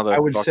 Bieber's another I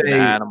would fucking say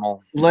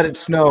animal. Let It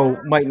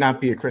Snow might not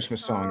be a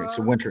Christmas song. It's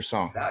a winter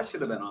song. That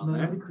should have been on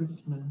there.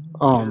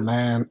 Oh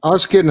man,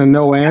 us getting a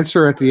no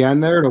answer at the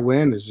end there to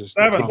win is just.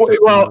 Seven.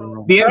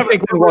 Well, the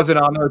NSYNC one wasn't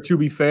on there, to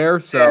be fair.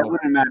 So Yeah, it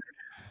wouldn't matter.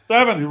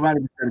 7. We might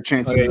have had a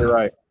chance. Okay, you're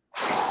right.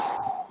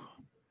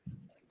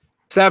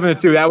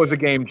 7-2. That was a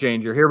game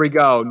changer. Here we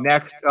go.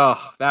 Next.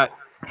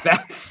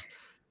 That's.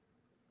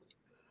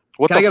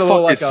 What Can I the get a fuck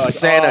little, is like,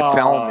 Santa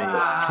tell me?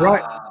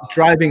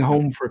 Driving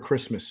Home for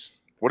Christmas.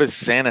 What does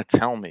Santa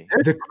tell me?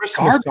 The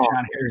Christmas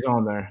song is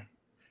on there.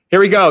 Here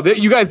we go.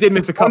 You guys did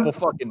miss a couple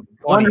fucking.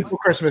 Wonderful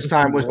Christmas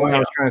time was the one I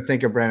was trying to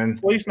think of, Brandon.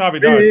 Feliz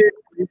Navidad.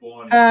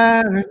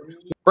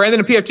 Brandon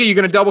and PFT, you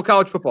going to double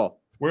college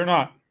football? We're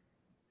not.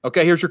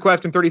 Okay, here's your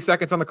question. 30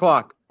 seconds on the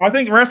clock. I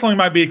think wrestling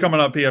might be coming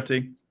up,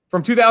 PFT.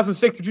 From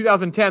 2006 to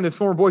 2010, this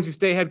former Boise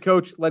State head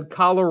coach led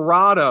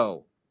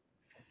Colorado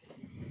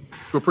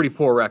to a pretty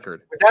poor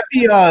record. Would that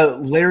be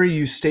Larry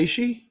Eustace?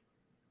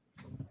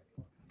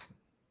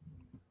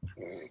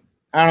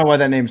 I don't know why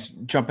that name's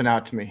jumping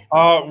out to me.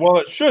 Well,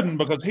 it shouldn't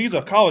because he's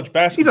a college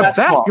basketball. He's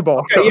a basketball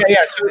Okay, coach.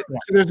 yeah. So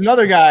there's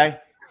another guy,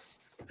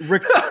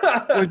 Rick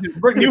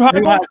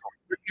Neuheisel.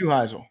 Rick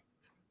Neuheisel.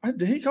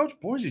 Did he coach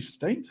Boise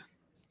State?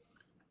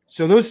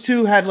 So those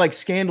two had like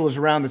scandals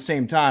around the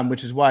same time,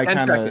 which is why I 10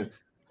 kind of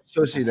seconds.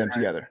 associate them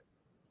together.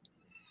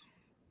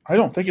 I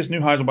don't think it's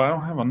Neuheisel, but I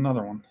don't have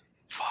another one.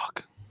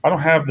 Fuck. I don't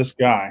have this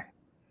guy.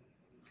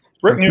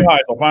 Rick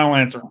Neuheisel, final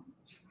answer.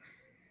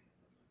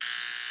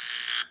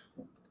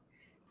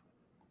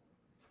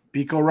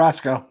 Pico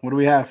Roscoe. What do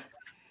we have?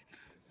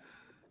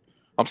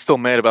 I'm still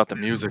mad about the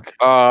music.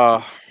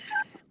 I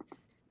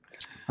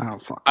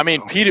don't fuck. I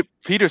mean,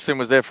 Peterson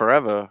was there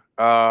forever.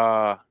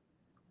 I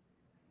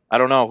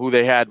don't know who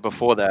they had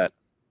before that.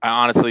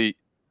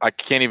 I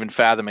can't even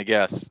fathom a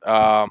guess.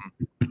 I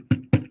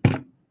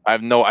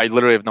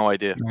literally have no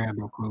idea. I have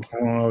no clue.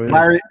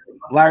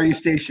 Larry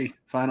Eustace.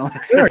 Final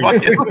answer.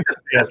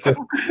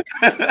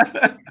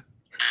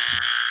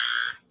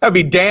 That'd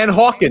be Dan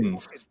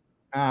Hawkins.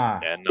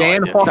 Yeah, no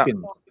Dan idea.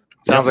 Hawkins.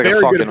 Sounds like a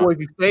very good fucking. at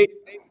Boise State,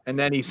 and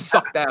then he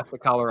sucked ass at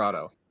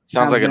Colorado.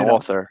 Sounds like an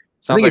author.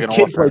 I think Sounds like his an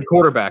kid author. played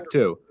quarterback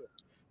too.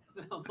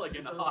 Sounds like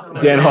an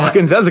author. Dan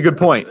Hawkins. That's a good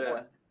point.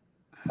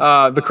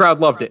 Yeah. The crowd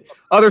loved it.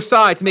 Other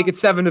side to make it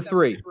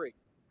 7-3.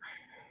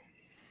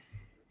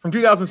 From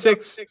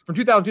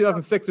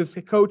 2006, this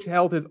coach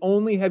held his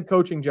only head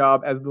coaching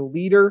job as the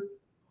leader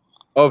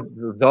of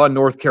the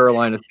North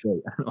Carolina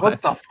State. What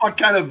the fuck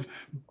kind of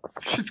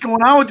shit's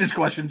going on with this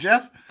question,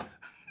 Jeff?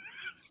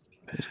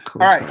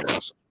 All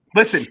right.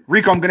 Listen,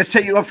 Rico, I'm going to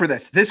set you up for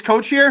this. This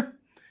coach here,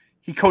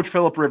 he coached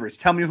Phillip Rivers.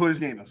 Tell me who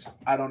his name is.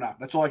 I don't know.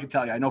 That's all I can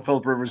tell you. I know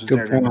Phillip Rivers was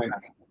there.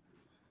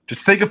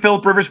 Just think of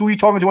Phillip Rivers. Who are you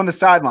talking to on the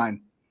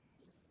sideline?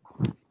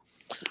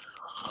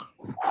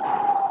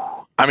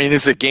 I mean,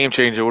 this is a game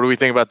changer. What do we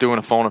think about doing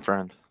a phone a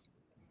friend?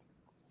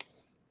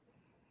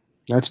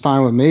 That's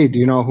fine with me. Do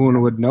you know who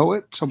would know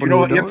it? You know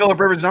what? You have Phillip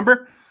Rivers'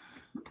 number?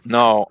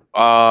 No.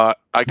 I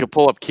could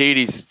pull up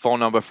Katie's phone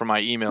number from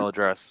my email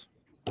address.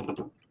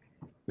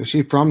 Is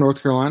she from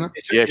North Carolina?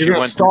 Yeah, she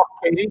went. Stalk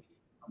Katie.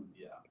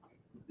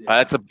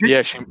 That's a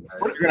yeah. She.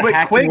 You're gonna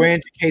hack your way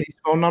into Katie's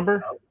phone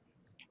number.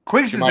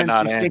 Quiggs She is might an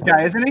not NC State answer.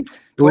 guy, isn't he?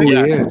 Who he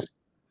Quiggs.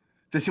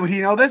 is? Would he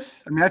know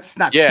this? I mean, that's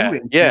not Yeah,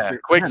 cute. yeah.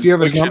 Quick. Do you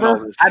have his Quick should number?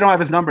 know this. I don't have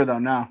his number though.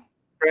 No.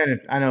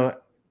 Brandon, I know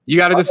it. You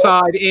got to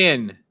decide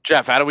in.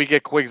 Jeff, how do we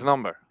get Quigg's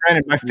number?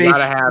 Brandon, my face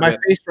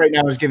right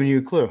now is giving you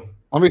a clue.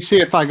 Let me see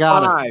if I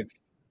got it. 5,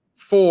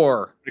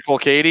 4, We call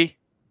Katie.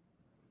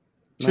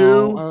 2,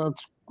 No,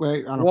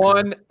 wait, I don't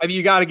 1. I mean,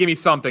 you got to give me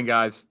something,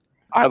 guys.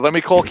 All right, let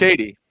me call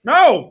Katie.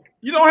 No.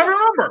 You don't have her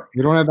number.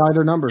 You don't have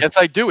either number. Yes,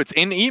 I do. It's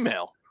in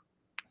email.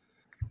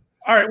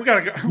 All right, we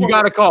gotta go. You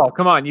gotta call.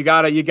 Come on, you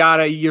gotta.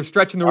 You're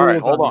stretching the All rules.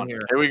 right, hold on.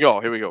 Here. Here we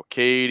go.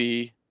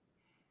 Katie.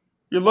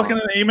 You're looking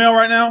at an email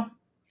right now?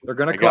 They're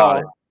gonna I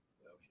got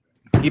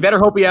call. You better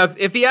hope he has.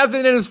 If he has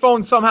it in his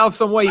phone somehow,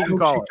 some way, you can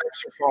call it.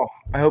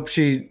 I hope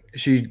she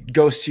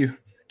ghosts you.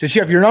 Does she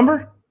have your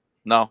number?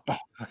 No.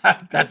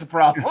 That's a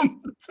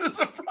problem. This is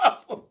a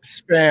problem.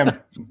 Spam.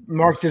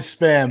 Marked as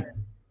spam.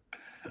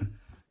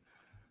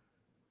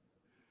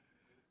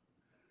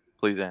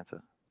 Please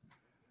answer.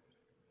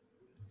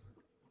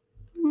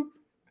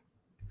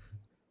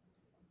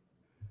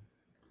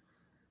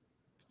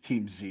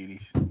 Team Ziti.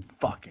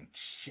 Fucking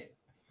shit.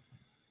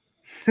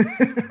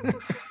 I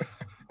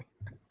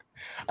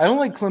don't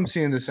like Clem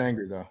seeing this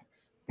angry though.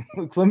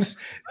 Clem's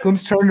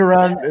turned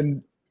around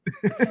and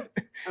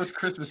First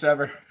Christmas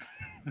ever.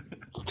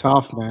 It's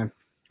tough, man.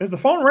 Is the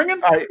phone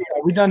ringing? all right,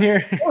 are we done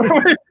here?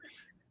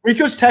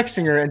 Rico's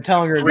texting her and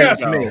telling her that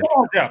it's me.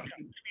 Oh, yeah.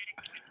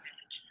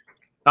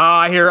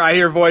 I hear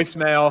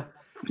voicemail.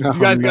 You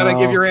guys gotta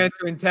give your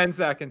answer in 10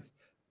 seconds.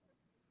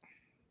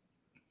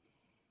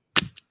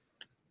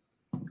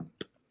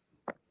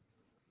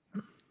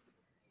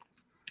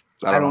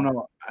 I don't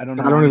know. I don't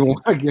even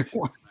want to get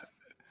one.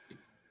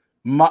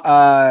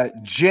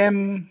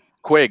 Jim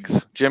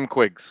Quiggs. Jim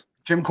Quiggs.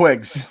 Jim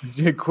Quiggs.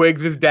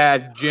 Quiggs'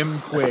 dad, Jim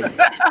Quiggs.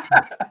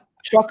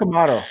 Chuck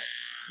Amato.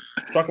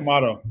 Chuck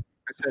Amato.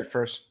 I said it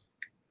first.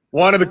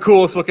 One of the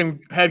coolest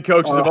looking head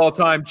coaches of all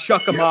time,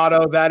 Chuck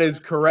Amato. That is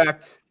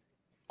correct.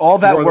 All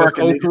that Wore the work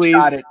and they just Oakleys.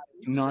 got it.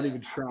 Not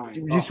even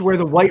trying. He used to wear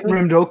the white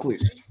rimmed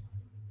Oakleys.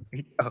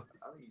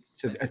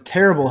 It's a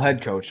terrible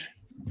head coach.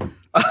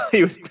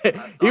 he was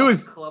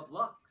Club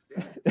Lux.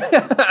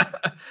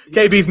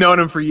 KB's known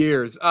him for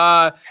years.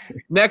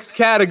 Next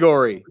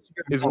category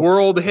is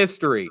world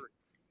history.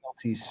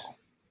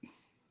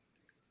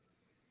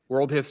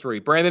 World history.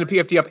 Brandon and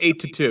PFT up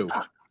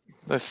 8-2.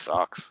 This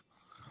sucks.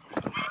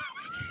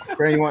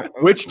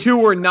 Which two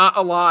were not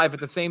alive at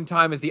the same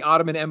time as the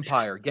Ottoman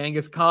Empire?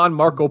 Genghis Khan,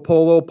 Marco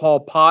Polo, Paul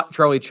Pot,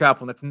 Charlie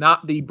Chaplin. That's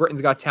not the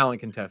Britain's Got Talent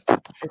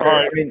contestant. All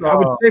right, I mean, I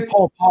would say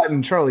Paul Pot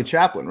and Charlie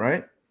Chaplin,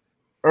 right?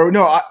 Or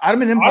no,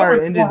 Ottoman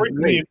Empire ended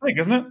late,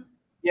 isn't it?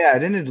 Yeah,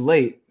 it ended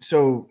late.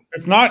 So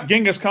it's not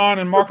Genghis Khan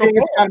and Marco Polo.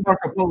 Genghis Khan and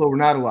Marco Polo were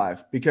not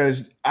alive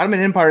because Ottoman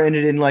Empire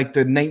ended in like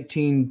the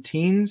 19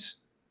 teens,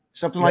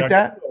 something like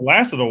that. It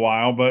lasted a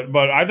while, but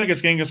I think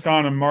it's Genghis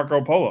Khan and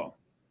Marco Polo.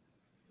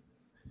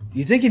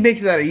 You think he'd make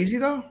it that easy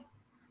though?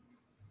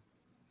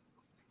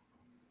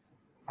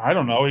 I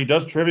don't know. He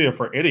does trivia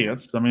for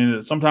idiots. I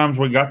mean, sometimes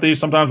we got these,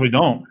 sometimes we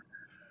don't.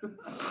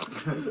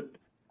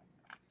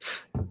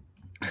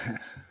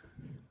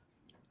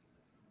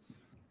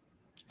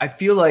 I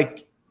feel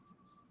like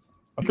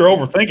you're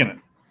overthinking it.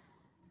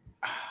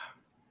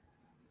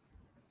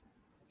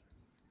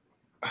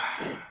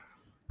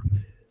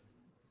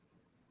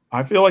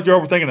 I feel like you're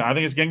overthinking it. I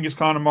think it's Genghis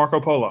Khan and Marco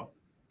Polo.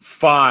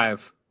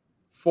 5,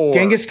 4.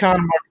 Genghis Khan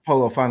and Marco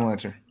Polo. Final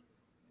answer.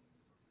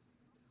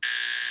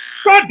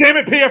 God damn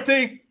it,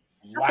 PFT!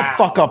 Shut the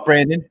fuck up,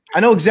 Brandon. I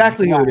know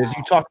exactly who it is.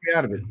 You talked me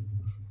out of it.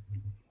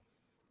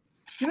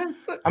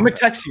 I'm gonna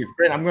text you,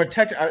 Brandon. I'm gonna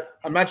text.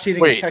 I'm not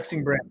cheating. Wait. I'm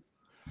texting Brandon.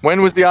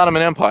 When was the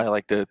Ottoman Empire?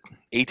 Like the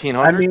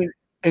 1800s? I mean,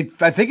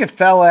 I think it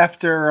fell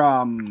after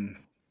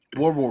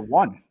World War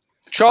One.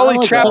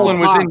 Charlie Chaplin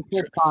was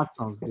in. Pot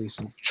sounds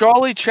decent.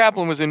 Charlie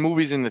Chaplin was in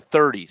movies in the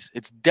 30s.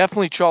 It's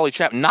definitely Charlie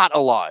Chaplin, not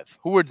alive.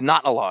 Who were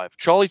not alive?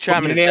 Charlie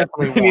Chaplin is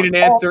definitely We need one.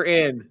 an answer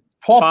in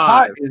Paul 5,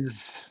 Pot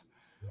is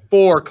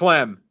 4.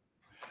 Clem.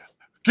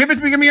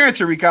 Give me your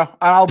answer, Rico.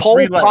 I'll Paul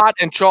relay. Pot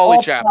and Charlie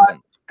Paul Chaplin. Pot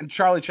and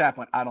Charlie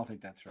Chaplin. I don't think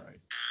that's right.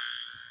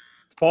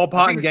 Paul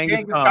Pot I and think it's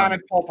Genghis Khan.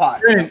 and Paul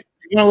Pot. Brandon,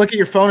 you want to look at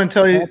your phone and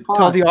tell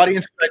the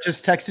audience what I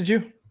just texted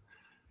you?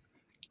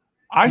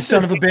 I You said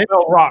son of a bitch.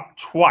 Bell Rock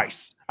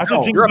twice. I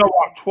said Jingle Bell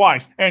Rock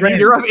twice. And Brandon,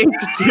 You're up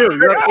 8-2.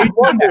 You're up 8-2.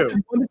 1 to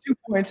 2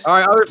 points. All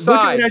right, other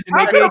side. what You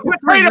make I it just-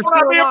 8-3. You're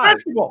still be a alive.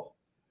 vegetable.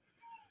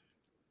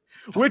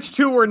 Which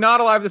two were not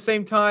alive at the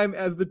same time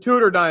as the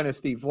Tudor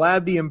dynasty?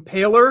 Vlad the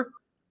Impaler,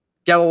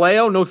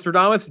 Galileo,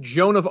 Nostradamus,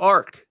 Joan of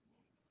Arc.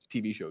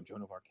 TV show,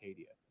 Joan of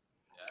Arcadia.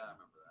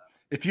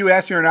 If you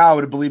asked me right now, I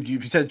would have believed you.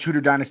 If you said Tudor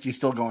dynasty is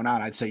still going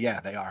on, I'd say yeah,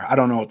 they are. I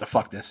don't know what the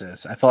fuck this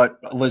is. I thought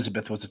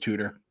Elizabeth was a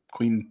Tudor,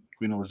 Queen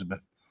Elizabeth.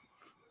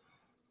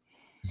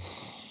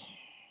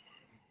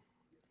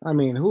 I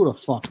mean, who the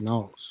fuck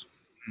knows?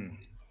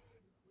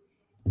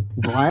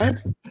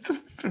 Vlad? It's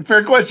a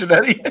fair question,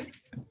 Eddie.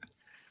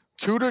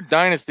 Tudor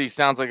Dynasty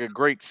sounds like a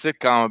great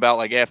sitcom about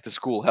like after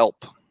school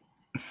help.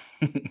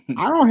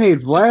 I don't hate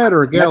Vlad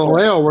or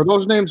Galileo. Were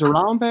those names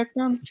around back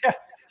then? Yeah,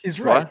 he's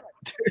right.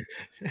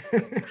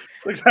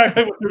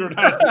 Exactly what Tudor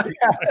Dynasty.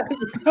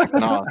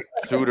 No,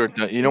 Tudor.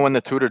 You know when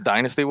the Tudor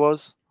Dynasty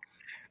was?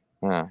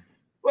 Yeah.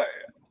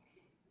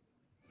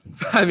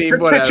 I mean,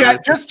 Just whatever. chit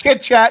chat, just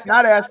chit chat,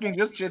 not asking,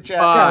 just chit chat.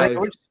 5,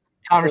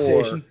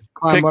 Conversation.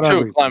 4. Pick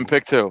two, Clem.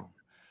 Pick two.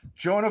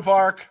 Joan of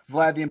Arc,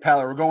 Vlad the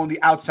Impaler. We're going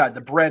the outside,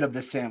 the bread of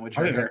the sandwich.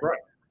 I Right think here. that's right.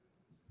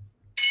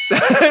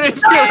 That's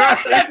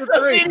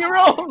so Ziti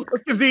rolls.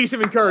 Let's give Ziti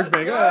some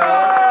encouragement.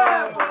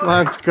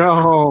 Let's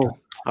go.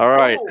 All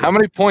right. How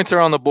many points are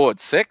on the board?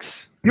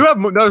 6? You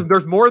have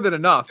there's more than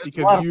enough There's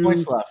because a lot of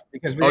points left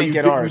because we didn't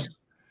get ours.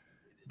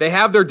 They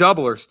have their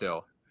doubler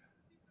still.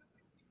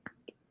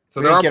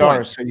 So we there didn't are get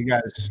points. ours, so you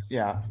guys,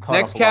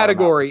 Next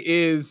category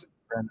is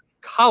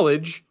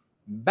college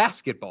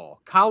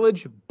basketball.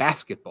 College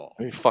basketball.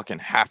 We fucking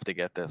have to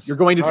get this. You're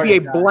going to see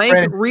a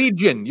blank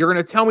region. You're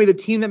going to tell me the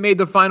team that made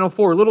the Final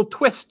Four. A little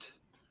twist.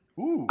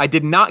 Ooh. I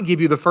did not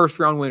give you the first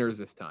round winners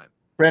this time.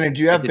 Brandon,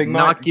 do you have big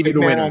man on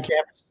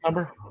campus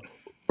number?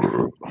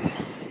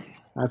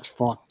 That's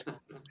fucked.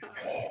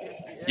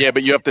 Yeah,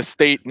 but you have to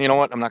state. You know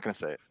what? I'm not going to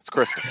say it. It's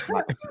Christmas.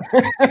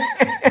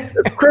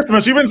 It's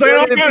Christmas. You've been saying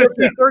all kind of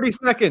shit. 30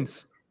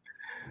 seconds.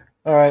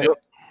 All right.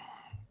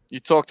 You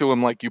talk to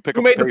him like you pick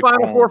Who up made the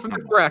Final Four from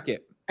this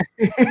bracket?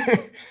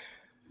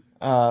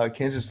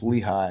 Kansas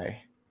Lehigh.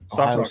 Stop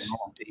Ohio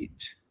talking.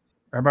 State.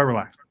 Everybody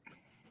relax.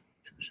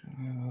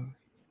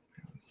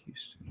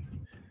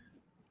 Houston.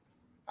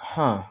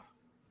 Huh.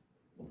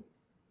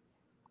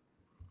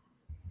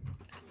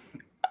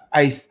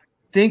 I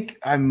think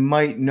I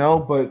might know,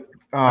 but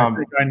I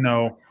think I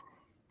know.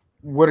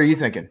 What are you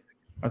thinking?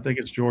 I think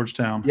it's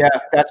Georgetown. Yeah,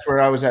 that's where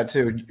I was at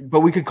too.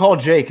 But we could call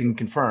Jake and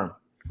confirm.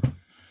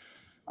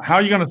 How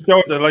are you going to show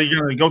it? Like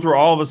you're going to go through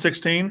all the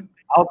 16?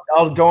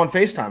 I'll go on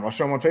FaceTime. I'll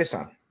show him on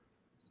FaceTime.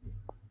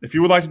 If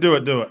you would like to do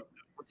it, do it.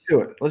 Let's do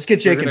it. Let's get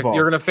Jake involved.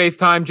 You're going to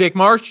FaceTime Jake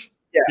Marsh?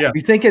 Yeah.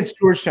 We think it's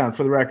Georgetown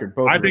for the record.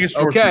 Both. I think it's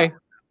Georgetown.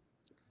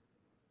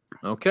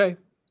 Okay.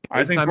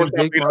 I think FaceTime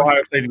Georgetown Jake beat Marsh.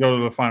 Ohio State to go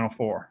to the Final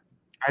Four.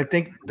 I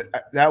think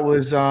that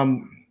was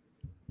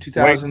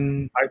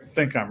 2000. I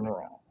think I'm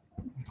wrong.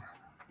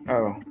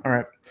 Oh, all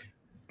right.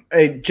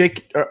 Hey,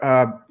 Jake,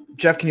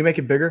 Jeff, can you make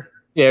it bigger?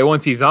 Yeah,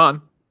 once he's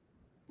on.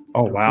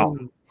 Oh wow,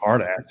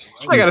 hard ass.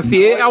 I gotta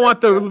see it. I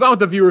want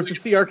the viewers to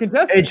see our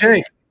contestant. Hey,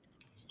 Jake,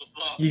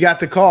 you got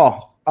the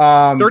call.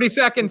 30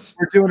 seconds.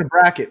 We're doing a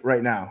bracket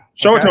right now.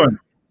 Show it to him.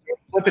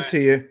 Flip it to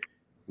you.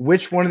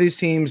 Which one of these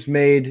teams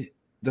made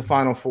the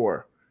Final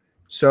Four?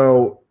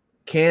 So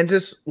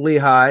Kansas,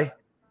 Lehigh,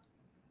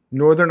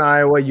 Northern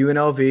Iowa,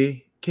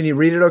 UNLV. Can you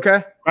read it?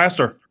 Okay.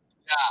 Faster.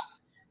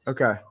 Yeah.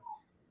 Okay.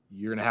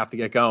 You're gonna have to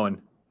get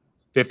going.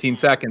 15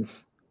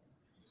 seconds.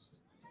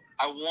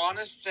 I want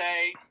to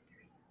say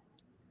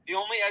the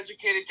only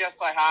educated guess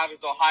I have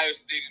is Ohio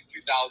State in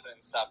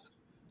 2007.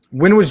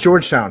 When was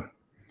Georgetown?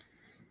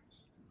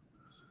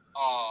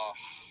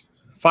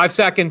 5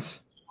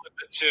 seconds.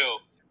 The 2.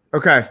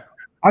 Okay.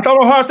 I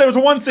thought Ohio State was a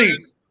 1 seed.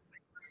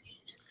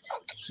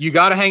 You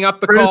got to hang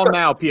up the call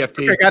now,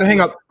 PFT. Okay, got to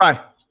hang up. Bye.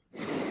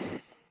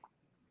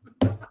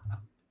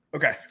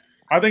 Okay.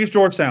 I think it's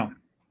Georgetown.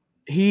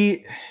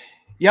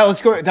 Yeah,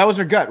 let's go. That was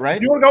our gut,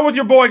 right? You want to go with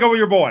your boy? Go with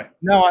your boy.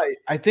 No,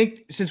 I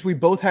think since we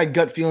both had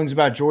gut feelings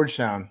about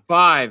Georgetown,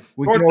 5.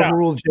 We can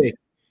overrule Jake.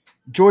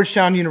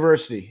 Georgetown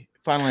University.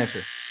 Final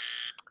answer.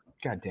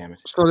 God damn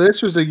it. So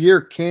this was the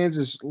year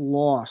Kansas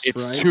lost,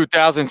 It's right?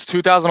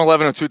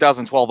 2011 or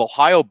 2012.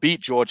 Ohio beat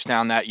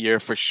Georgetown that year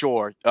for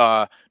sure.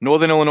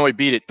 Northern Illinois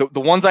beat it.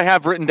 The ones I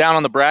have written down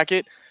on the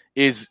bracket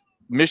is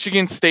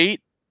Michigan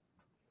State,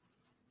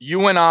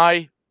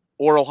 UNI,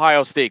 or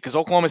Ohio State, because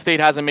Oklahoma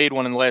State hasn't made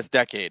one in the last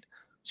decade.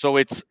 So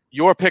it's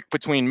your pick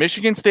between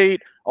Michigan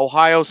State,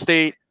 Ohio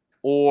State,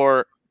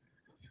 or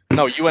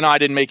no, UNI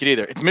didn't make it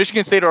either. It's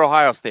Michigan State or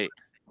Ohio State.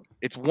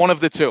 It's one of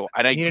the two.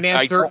 And I need an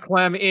answer.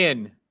 Clem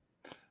in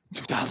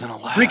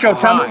 2011. Rico,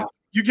 tell me.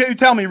 You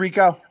tell me,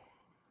 Rico.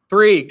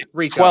 3.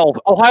 Rico.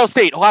 12. Ohio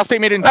State. Ohio State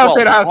made it in 12.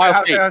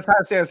 Ohio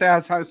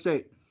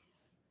State.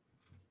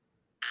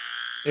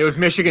 It was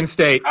Michigan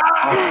State.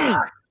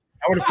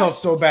 I would have felt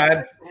so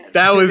bad.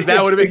 That would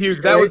have been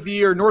huge. That was the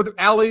year Northern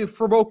Ali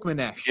for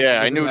Bokmanesh. Yeah,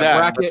 I knew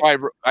that. That's why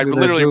I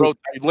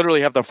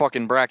literally have the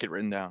fucking bracket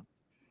written down.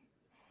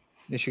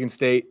 Michigan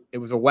State. It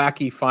was a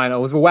wacky final.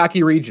 It was a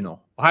wacky regional.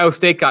 Ohio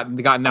State got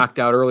knocked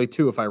out early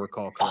too, if I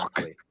recall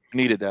correctly.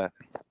 Needed that.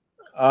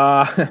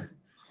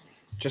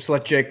 Just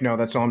let Jake know.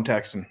 That's all I'm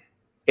texting.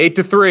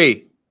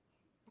 8-3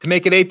 to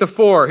make it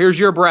 8-4. Here's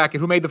your bracket.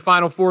 Who made the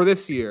Final Four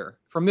this year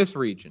from this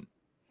region?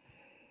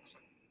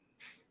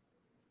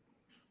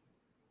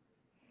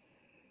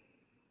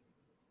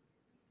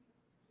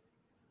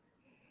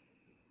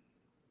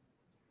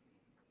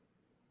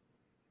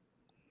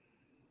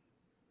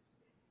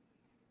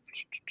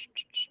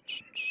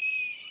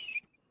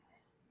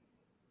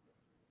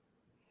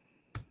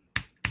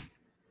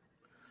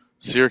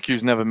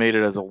 Syracuse never made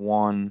it as a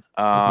 1.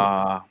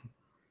 The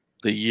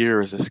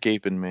year is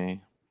escaping me.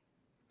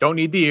 Don't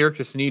need the year,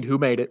 just need who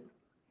made it.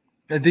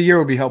 The year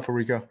would be helpful,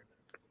 Rico.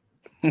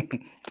 Please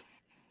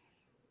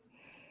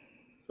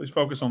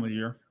focus on the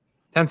year.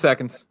 10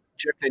 seconds.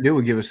 If they do,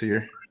 would give us the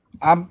year.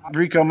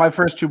 Rico, my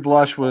first two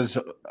blush was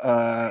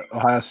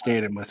Ohio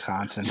State and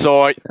Wisconsin.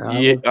 So,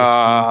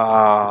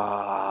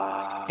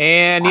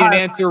 and need an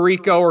answer,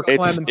 Rico or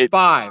Clem in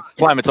 5.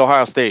 Clem, it's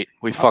Ohio State.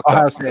 We fucked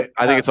Ohio up. State.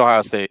 I think it's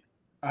Ohio State.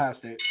 Ohio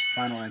State.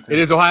 Final answer. It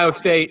is Ohio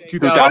State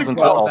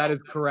 2012. That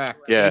is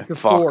correct. Yeah,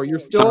 8-4. You're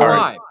still Sorry.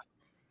 alive.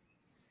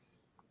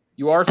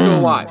 You are still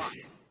alive.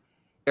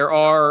 There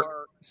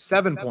are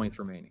 7 points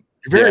remaining.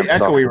 You're very Yeah, I'm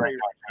echoey right now,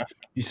 Jeff.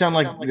 You sound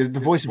like the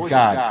voice of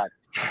God.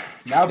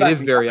 Now It is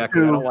very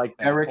echoey. I don't like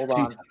that. Eric Hold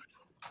on.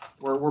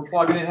 We're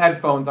plugging in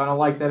headphones. I don't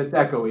like that it's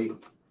echoey.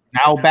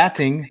 Now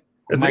batting.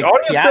 Is the Mike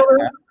audience still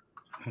there?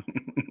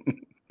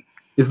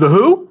 Is the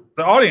who?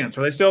 The audience,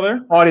 are they still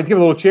there? Audience, give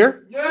a little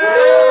cheer.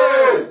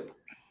 Yeah!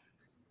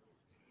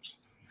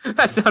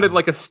 That sounded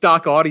like a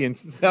stock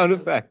audience sound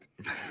effect.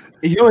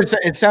 You know,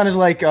 it sounded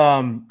like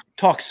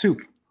Talk Soup.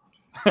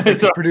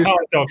 It's a producer,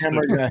 Talk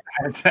camera Soup.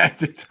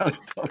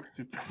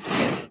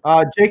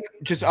 guy. Jake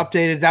just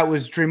updated. That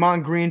was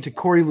Draymond Green to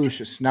Corey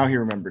Lucius. Now he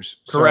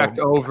remembers. Correct.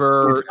 So,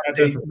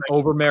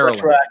 over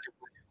Maryland.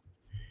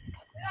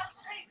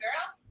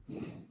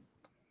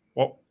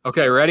 Well,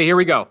 Okay, ready? Here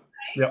we go.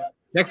 Yep.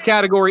 Next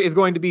category is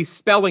going to be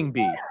spelling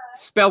bee.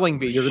 Spelling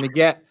bee. You're going to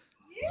get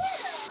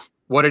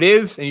what it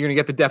is, and you're going to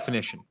get the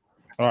definition.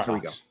 all right. Here we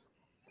go.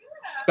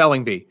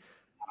 Spelling bee.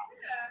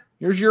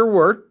 Here's your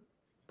word.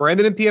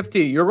 Brandon and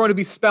PFT, you're going to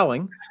be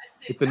spelling.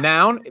 It's a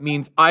noun. It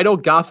means idle,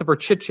 gossip, or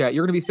chit-chat.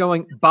 You're going to be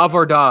spelling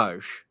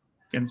bavardage.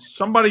 Can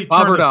somebody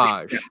turn the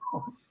Bavardage.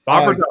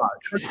 Bavardage.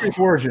 Country of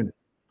origin.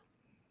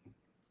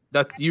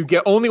 That you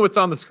get only what's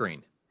on the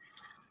screen.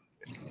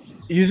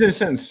 Use it in a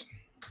sentence.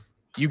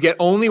 You get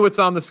only what's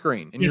on the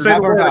screen. And You you're say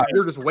the word again.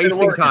 you're just wasting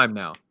word again. time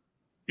now.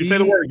 You say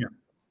the word again.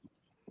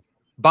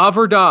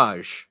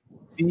 Bavardage.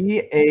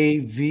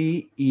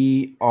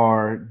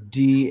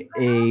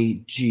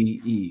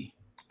 Baverdage.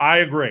 I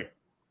agree.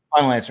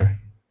 Final answer.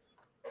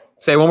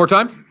 Say it one more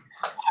time.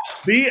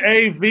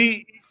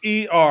 Baver.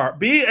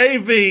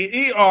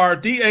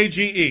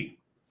 Baverdage.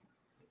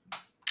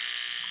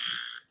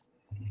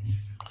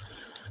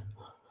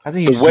 I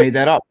think you just made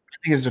that up. I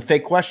think it's a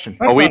fake question.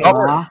 Are we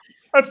up?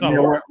 That's not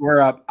right. We're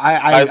up.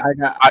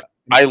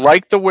 I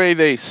like the way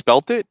they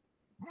spelt it,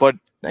 but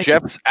Thank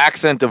Jeff's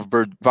accent of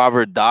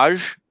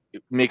bavardage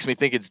makes me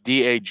think it's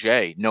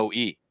D-A-J, no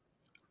E.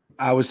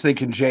 I was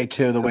thinking J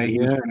too, the way he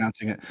was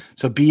pronouncing it.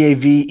 So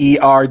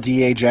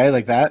Baverdaj,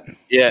 like that.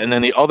 Yeah, and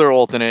then the other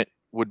alternate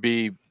would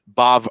be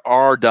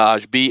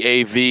bavardage,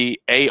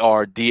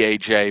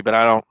 Bavardaj, but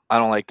I don't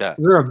like that.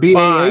 Is there a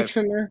BAH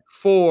in there?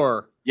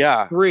 4,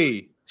 Yeah,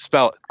 3.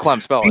 spell it. Clem,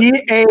 spell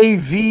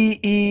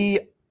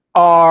it.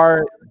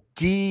 Baverdaj.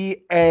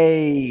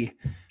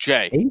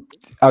 J.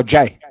 Oh,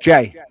 J.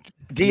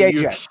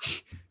 D-A-J.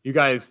 You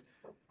guys,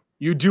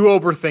 you do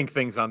overthink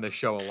things on this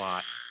show a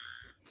lot.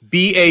 It's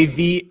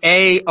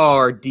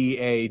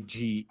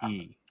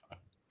Bavardage.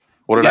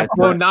 What did I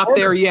No, not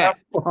there yet.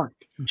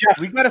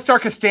 Jeff, we got to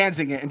start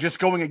Costanzing it and just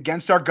going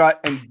against our gut,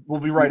 and we'll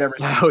be right every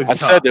time. I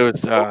said there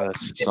was son of a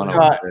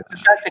The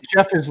fact that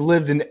Jeff has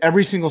lived in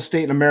every single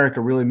state in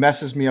America really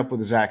messes me up with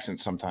his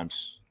accent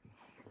sometimes.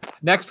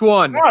 Next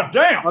one. God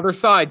damn. Other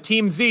side,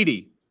 Team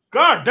Ziti.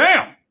 God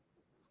damn.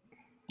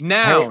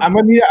 Now, Hey, I'm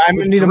gonna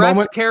need a dress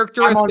moment.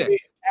 characteristic.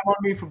 Time on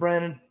me for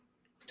Brandon.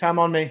 Time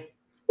on me.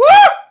 Woo!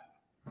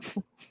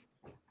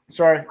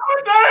 Sorry.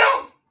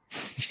 God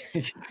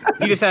He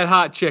just had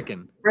hot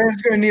chicken.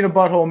 Brandon's gonna need a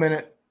butthole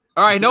minute.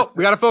 All right, nope,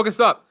 we got to focus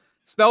up.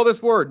 Spell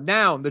this word.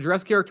 Noun, the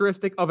dress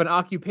characteristic of an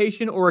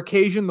occupation or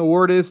occasion. The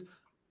word is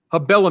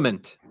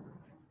habiliment.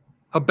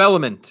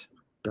 Habiliment.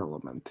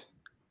 Bellament.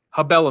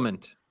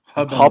 Habiliment.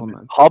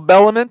 Habiliment. Hub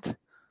element?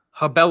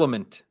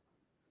 Habiliment.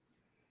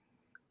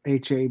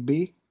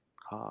 H-A-B.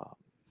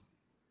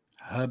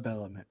 Hub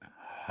element.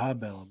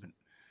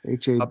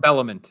 H-A-B.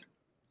 Habiliment.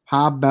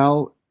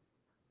 Habel.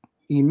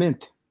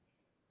 Emint.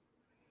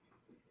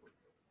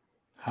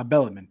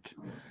 Habelement.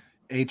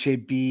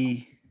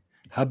 H-A-B.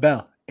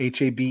 Habel.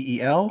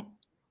 H-A-B-E-L.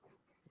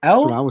 That's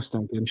what I L? was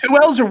thinking. 2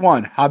 L's or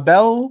 1?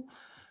 Habel.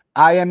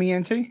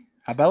 I-M-E-N-T.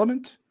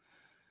 Habelement.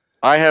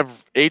 I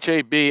have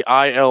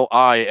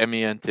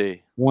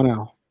H-A-B-I-L-I-M-E-N-T. 1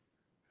 L.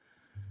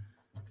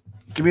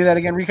 Give me that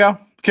again, Rico.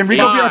 Can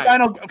Rico be our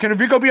final? Can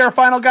Rico be our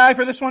final guy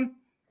for this one?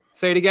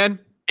 Say it again.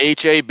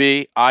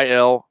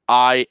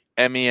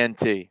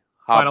 H-A-B-I-L-I-M-E-N-T.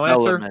 Final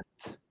answer? Habiliment.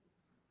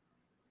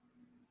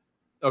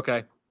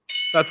 Okay.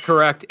 That's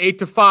correct.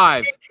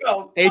 8-5.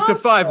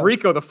 8-5.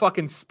 Rico, the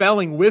fucking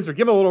spelling wizard.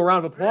 Give him a little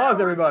round of applause,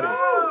 everybody.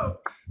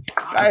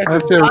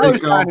 That's it, I was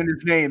Rico. finding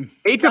his name.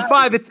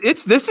 8-5.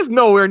 It's this is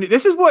nowhere near.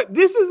 This is what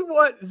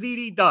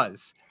ZD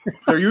does.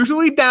 They're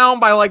usually down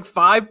by like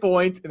 5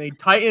 points and they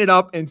tighten it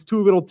up and it's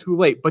too little too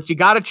late. But you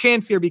got a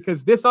chance here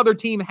because this other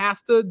team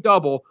has to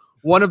double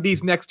one of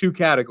these next two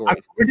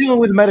categories. We're dealing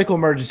with a medical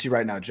emergency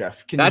right now,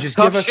 Jeff. Can That's you just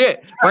tough give us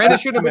shit. Brandon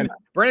should have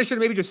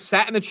maybe just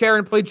sat in the chair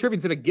and played trivia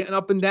instead of getting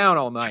up and down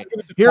all night.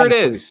 Here it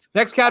is.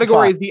 Next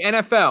category is the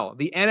NFL.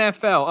 The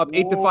NFL up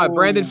 8-5.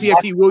 Brandon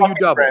PFT, will you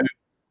double?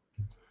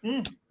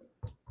 You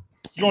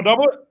gonna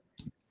double it?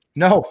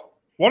 No.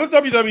 What did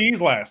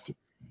WWE's last?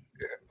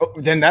 Oh,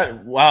 then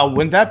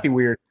wouldn't that be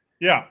weird?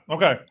 Yeah.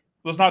 Okay.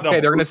 Let's not double. Okay,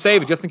 they're going to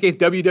save it just in case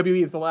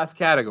WWE is the last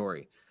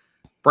category.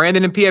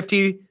 Brandon and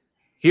PFT,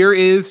 here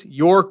is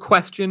your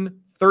question.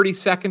 30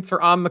 seconds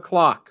are on the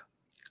clock.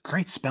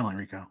 Great spelling,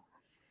 Rico.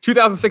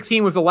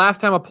 2016 was the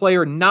last time a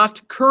player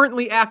not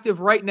currently active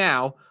right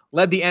now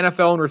led the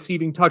NFL in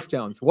receiving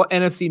touchdowns. What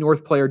NFC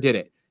North player did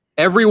it?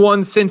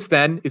 Everyone since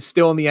then is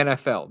still in the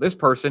NFL. This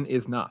person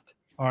is not.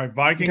 All right,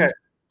 Vikings,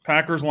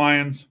 Packers,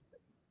 Lions,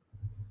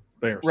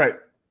 Bears. Right.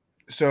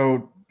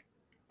 So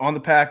on the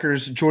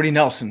Packers, Jordy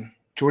Nelson.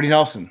 Jordy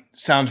Nelson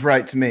sounds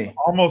right to me.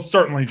 Almost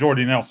certainly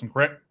Jordy Nelson,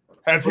 correct?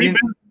 Has he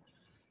been?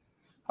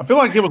 I feel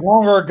like it was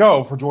longer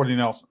ago for Jordy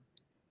Nelson.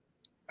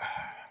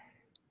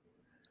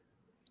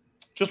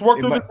 Just work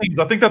through the teams.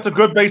 I think that's a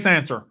good base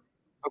answer.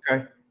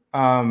 Okay.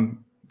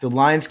 The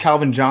Lions,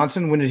 Calvin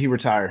Johnson. When did he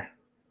retire?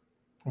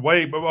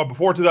 Way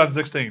before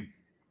 2016.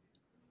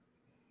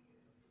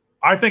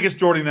 I think it's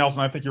Jordy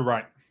Nelson. I think you're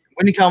right.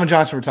 When did Calvin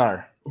Johnson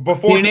retire?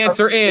 Before an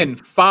answer in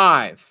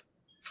 5,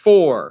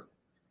 4,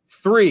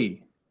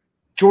 3.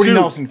 Jordy 2.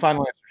 Nelson.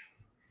 Final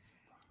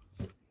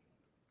answer.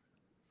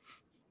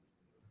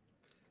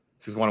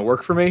 Does want to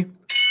work for me?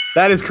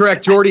 That is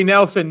correct. Jordy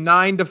Nelson,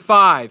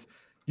 9-5.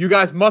 You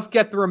guys must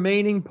get the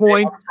remaining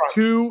point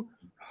to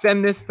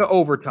send this to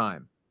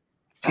overtime.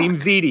 Team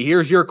Ziti,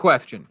 here's your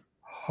question.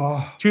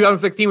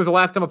 2016 was the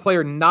last time a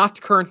player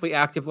not currently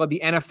active led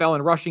the NFL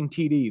in rushing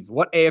TDs.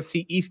 What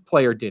AFC East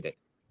player did it?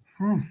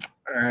 All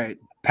right.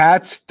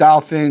 Pats,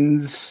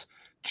 Dolphins,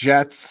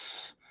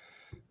 Jets,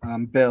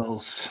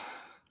 Bills.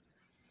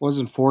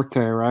 Wasn't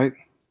Forte, right?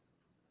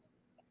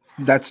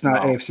 That's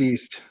not AFC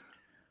East.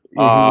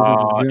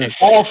 Yeah.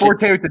 All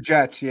Forte with the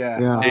Jets, yeah.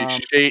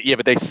 Yeah,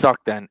 but they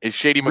suck then. Is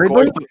Shady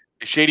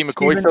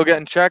McCoy still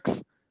getting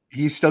checks?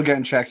 He's still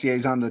getting checks. Yeah,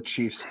 he's on the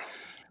Chiefs.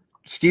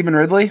 Stephen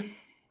Ridley.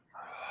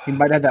 He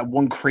might have that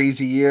one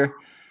crazy year.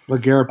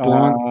 LeGarrette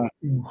Blount.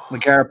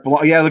 LeGarrette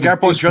Blount. Yeah,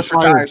 LeGarrette Blount just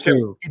retired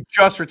too. He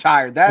just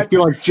retired. I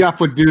feel like Jeff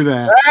would do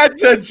that.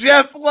 That's a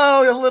Jeff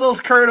Lowe, a little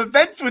current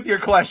events with your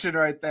question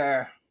right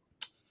there.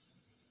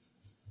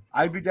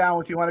 I'd be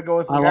down if you want to go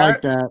with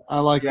LeGarrette. I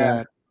like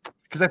that.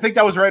 Because I think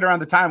that was right around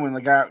the time when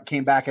LeGarrette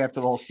came back after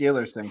the whole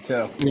Steelers thing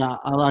too. Yeah,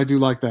 I do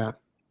like that.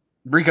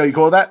 Rico, you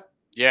cool with that?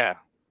 Yeah.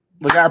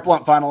 LeGarrette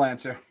Blount, final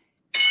answer.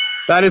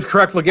 That is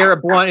correct.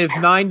 LeGarrette Blount is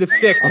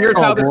 9-6. Here's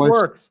how this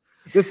works.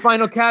 This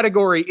final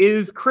category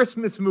is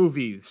Christmas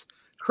movies.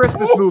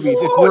 Christmas movies.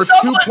 It's worth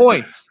 2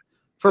 points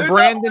for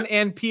Brandon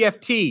and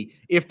PFT.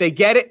 If they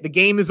get it, the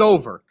game is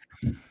over.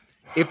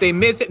 If they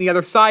miss it and the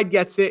other side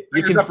gets it,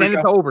 you can send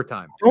it to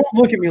overtime. Don't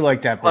look at me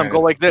like that, Brandon. Go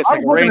like this. Like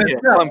reindeer.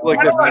 Go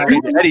like this.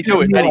 Eddie, do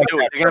it. Eddie, do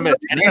it. You're going to miss.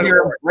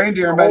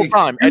 Reindeer, the whole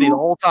time. Eddie, the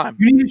whole time.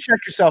 You need to check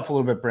yourself a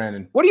little bit,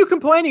 Brandon. What are you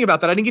complaining about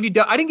that? I didn't give you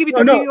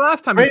WD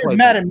last time. Brandon's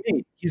mad at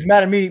me. He's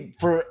mad at me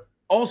for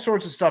all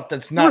sorts of stuff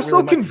that's not. You were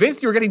so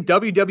convinced you were getting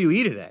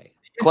WWE today.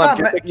 Clem,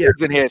 get the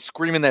kids in here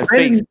screaming their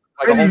face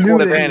like a home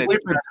court advantage.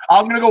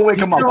 I'm gonna go wake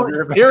him up.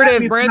 Here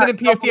it is, Brandon and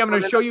PFT. I'm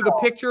going to show you the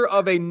picture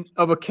of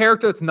a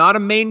character that's not a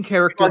main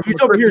character. He's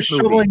over here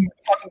shoveling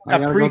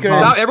paprika.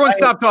 Everyone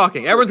stop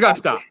talking. Everyone's got to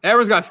stop.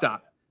 Everyone's got to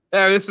stop.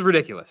 This is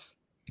ridiculous.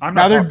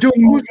 Now they're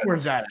doing moose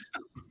horns at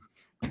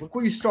us. Look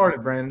where you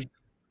started, Brandon.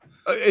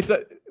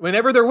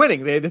 Whenever they're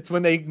winning, that's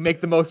when they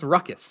make the most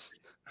ruckus.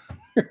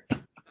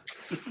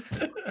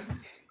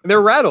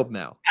 They're rattled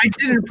now. I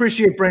didn't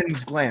appreciate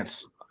Brandon's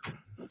glance.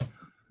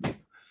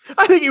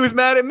 I think he was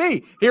mad at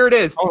me. Here it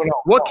is. Oh, no.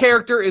 What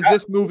character is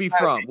this movie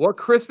from? What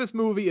Christmas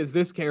movie is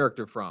this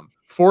character from?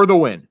 For the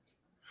win.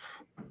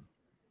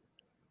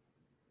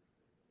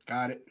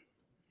 Got it.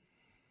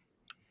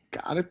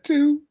 Got it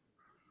too.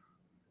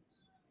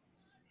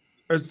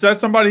 Is that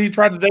somebody he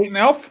tried to date an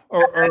elf?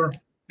 Or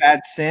Bad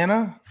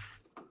Santa?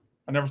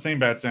 I've never seen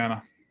Bad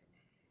Santa.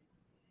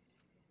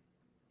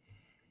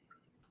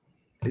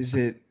 Is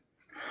it?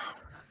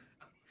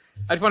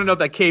 I just want to note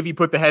that KB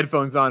put the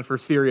headphones on for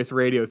serious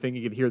radio,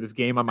 thinking he could hear this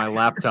game on my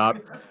laptop.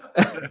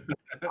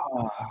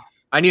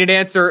 I need an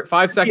answer.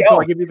 5 seconds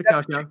before I give you the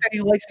countdown. That he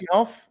likes an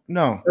elf?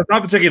 No. That's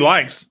not the chick he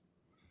likes.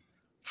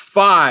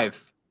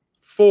 5,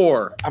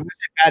 4. I'm going to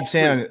say Bad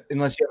Santa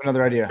unless you have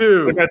another idea.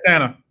 2, Bad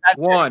Santa.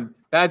 1.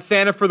 Bad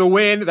Santa for the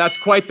win. That's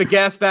quite the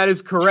guess. That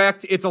is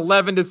correct. It's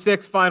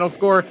 11-6 final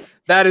score.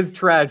 That is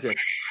tragic.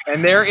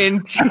 And they're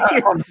in tears.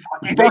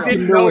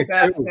 Fucking know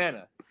Bad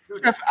Santa.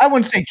 I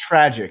wouldn't say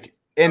tragic.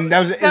 And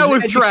that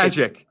was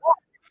tragic.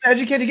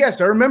 Educated guess.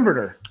 I remembered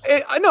her.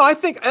 No, I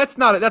think that's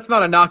not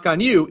a knock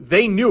on you.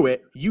 They knew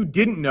it. You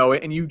didn't know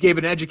it, and you gave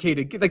an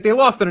educated. Like they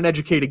lost on an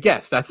educated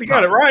guess. That's you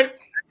got it right.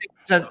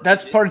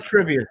 That's part of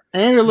trivia.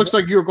 And it looks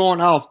like you were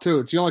going elf too.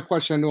 It's the only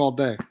question I knew all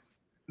day.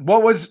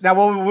 What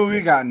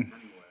we gotten?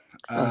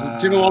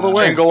 Jingle all the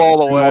way. Jingle all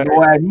the way,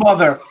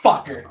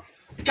 motherfucker.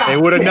 They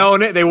would have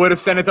known it. They would have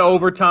sent it to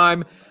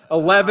overtime.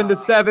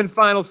 11-7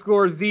 final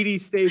score. Ziti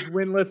stays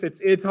winless.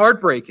 It's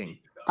heartbreaking.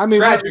 I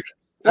mean, tragic.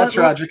 That's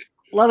tragic.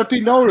 Let it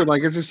be noted.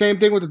 Like it's the same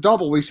thing with the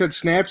double. We said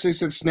snaps, they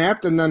said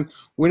snapped, and then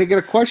we didn't get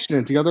a question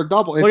into the other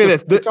double. Look at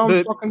this.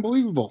 It's fucking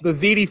believable. The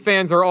Ziti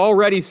fans are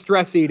already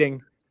stress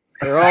eating.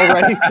 They're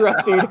already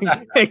stress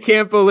eating. They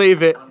can't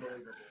believe it.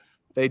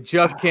 They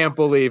just can't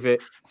believe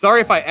it. Sorry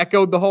if I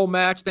echoed the whole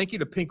match. Thank you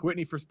to Pink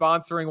Whitney for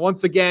sponsoring.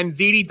 Once again,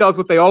 Ziti does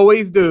what they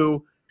always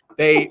do.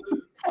 That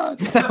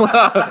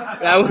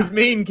was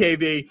mean,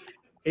 KB.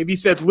 KB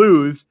said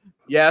lose.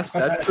 Yes,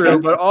 that's true.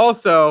 But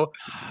also,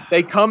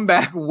 they come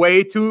back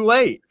way too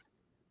late.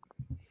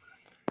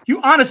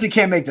 You honestly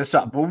can't make this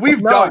up. Well,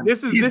 we've No, done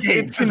this is these this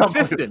games. it's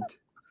consistent.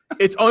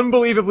 It's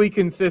unbelievably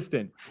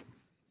consistent.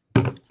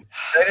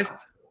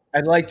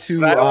 I'd like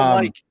to. But I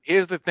don't like.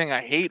 Here's the thing.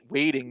 I hate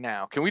waiting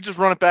now. Can we just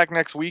run it back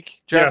next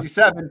week? Yeah.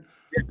 57.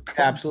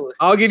 Absolutely.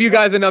 I'll give you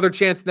guys another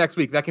chance next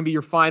week. That can be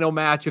your final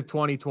match of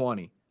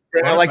 2020.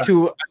 I'd like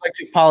to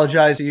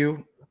apologize to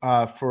you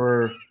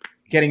for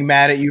getting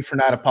mad at you for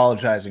not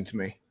apologizing to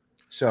me.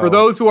 So For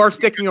those who are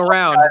sticking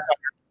around,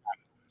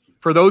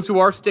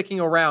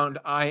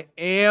 I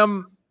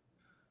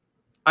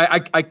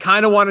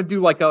kind of want to do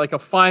like a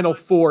final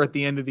four at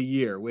the end of the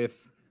year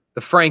with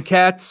the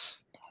Frankettes.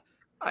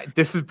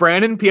 This is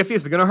Brandon. PFT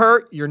is going to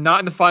hurt. You're not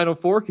in the final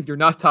four because you're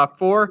not top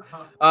four.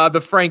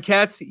 The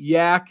Frankettes,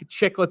 Yak,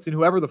 Chicklets, and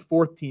whoever the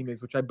fourth team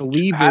is, which I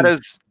believe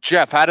is.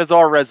 How does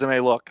our resume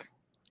look?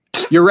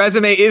 Your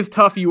resume is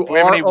tough. You Do we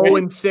have are any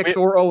 0-6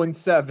 or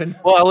 0-7.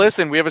 Well,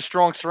 listen, we have a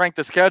strong strength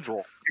of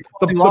schedule.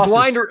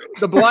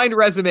 The blind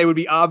resume would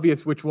be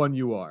obvious which one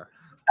you are.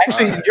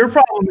 Actually, your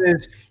problem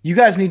is you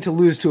guys need to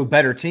lose to a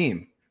better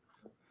team.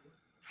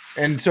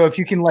 And so if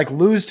you can like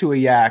lose to a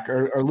Yak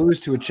or lose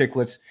to a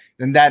Chicklets,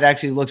 then that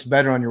actually looks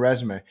better on your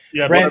resume.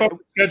 Yeah, Brandon, but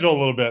schedule a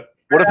little bit.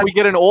 What if we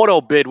get an auto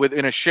bid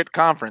within a shit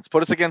conference?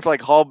 Put us against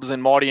like Hubs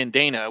and Marty and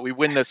Dana. We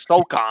win the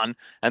SoCon,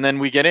 and then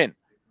we get in.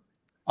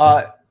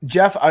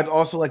 Jeff, I'd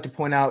also like to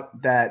point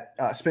out that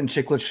Spit and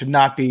Chicklets should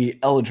not be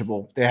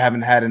eligible. They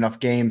haven't had enough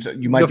games.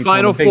 You might The be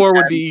final pulling a big four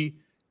would tab. be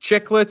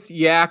Chicklets,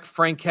 Yak,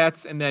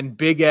 Frankettes, and then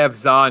Big Ev,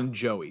 Zon,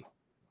 Joey.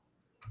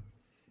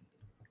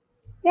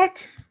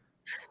 What?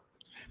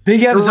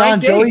 Big Ev's You're on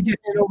ranked Joey eighth.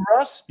 getting over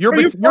us.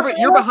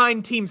 You're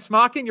behind Team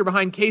Smockin. You're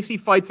behind Casey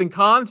Fights and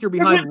Cons. You're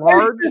behind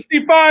Large.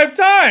 55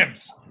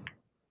 times.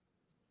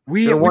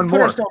 We Should've won put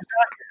more. ourselves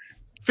out here.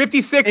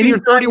 56 and you're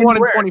Anytime 31 and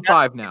anywhere.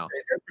 25 now.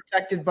 They're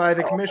protected by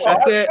the commission.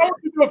 That's it. How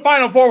would you do a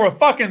Final Four with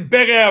fucking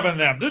Big Av in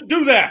them?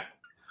 Do that.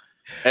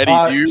 Eddie,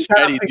 shout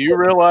out do Pink you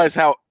realize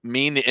how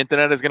mean the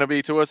internet is going to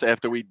be to us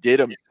after we did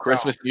a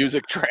Christmas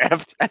music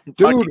draft and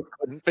fucking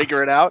couldn't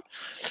figure it out?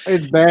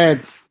 It's bad.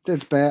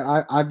 It's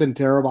bad. I've been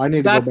terrible. I need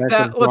to go back to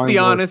the Let's be drawing board.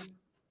 honest.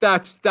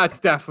 That's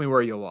definitely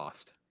where you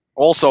lost.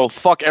 Also,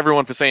 fuck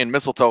everyone for saying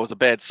Mistletoe is a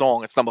bad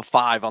song. It's number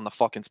 5 on the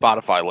fucking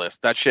Spotify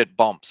list. That shit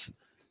bumps.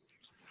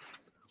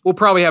 We'll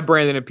probably have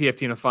Brandon and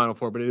PFT in a Final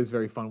Four, but it is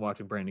very fun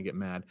watching Brandon get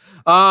mad.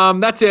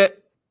 That's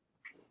it.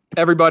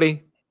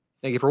 Everybody,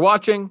 thank you for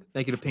watching.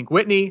 Thank you to Pink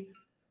Whitney.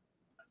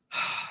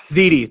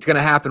 Ziti, it's going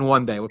to happen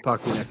one day. We'll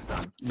talk to you next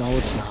time. No,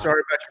 it's not.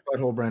 Sorry about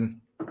your butthole,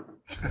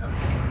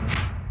 Brennan.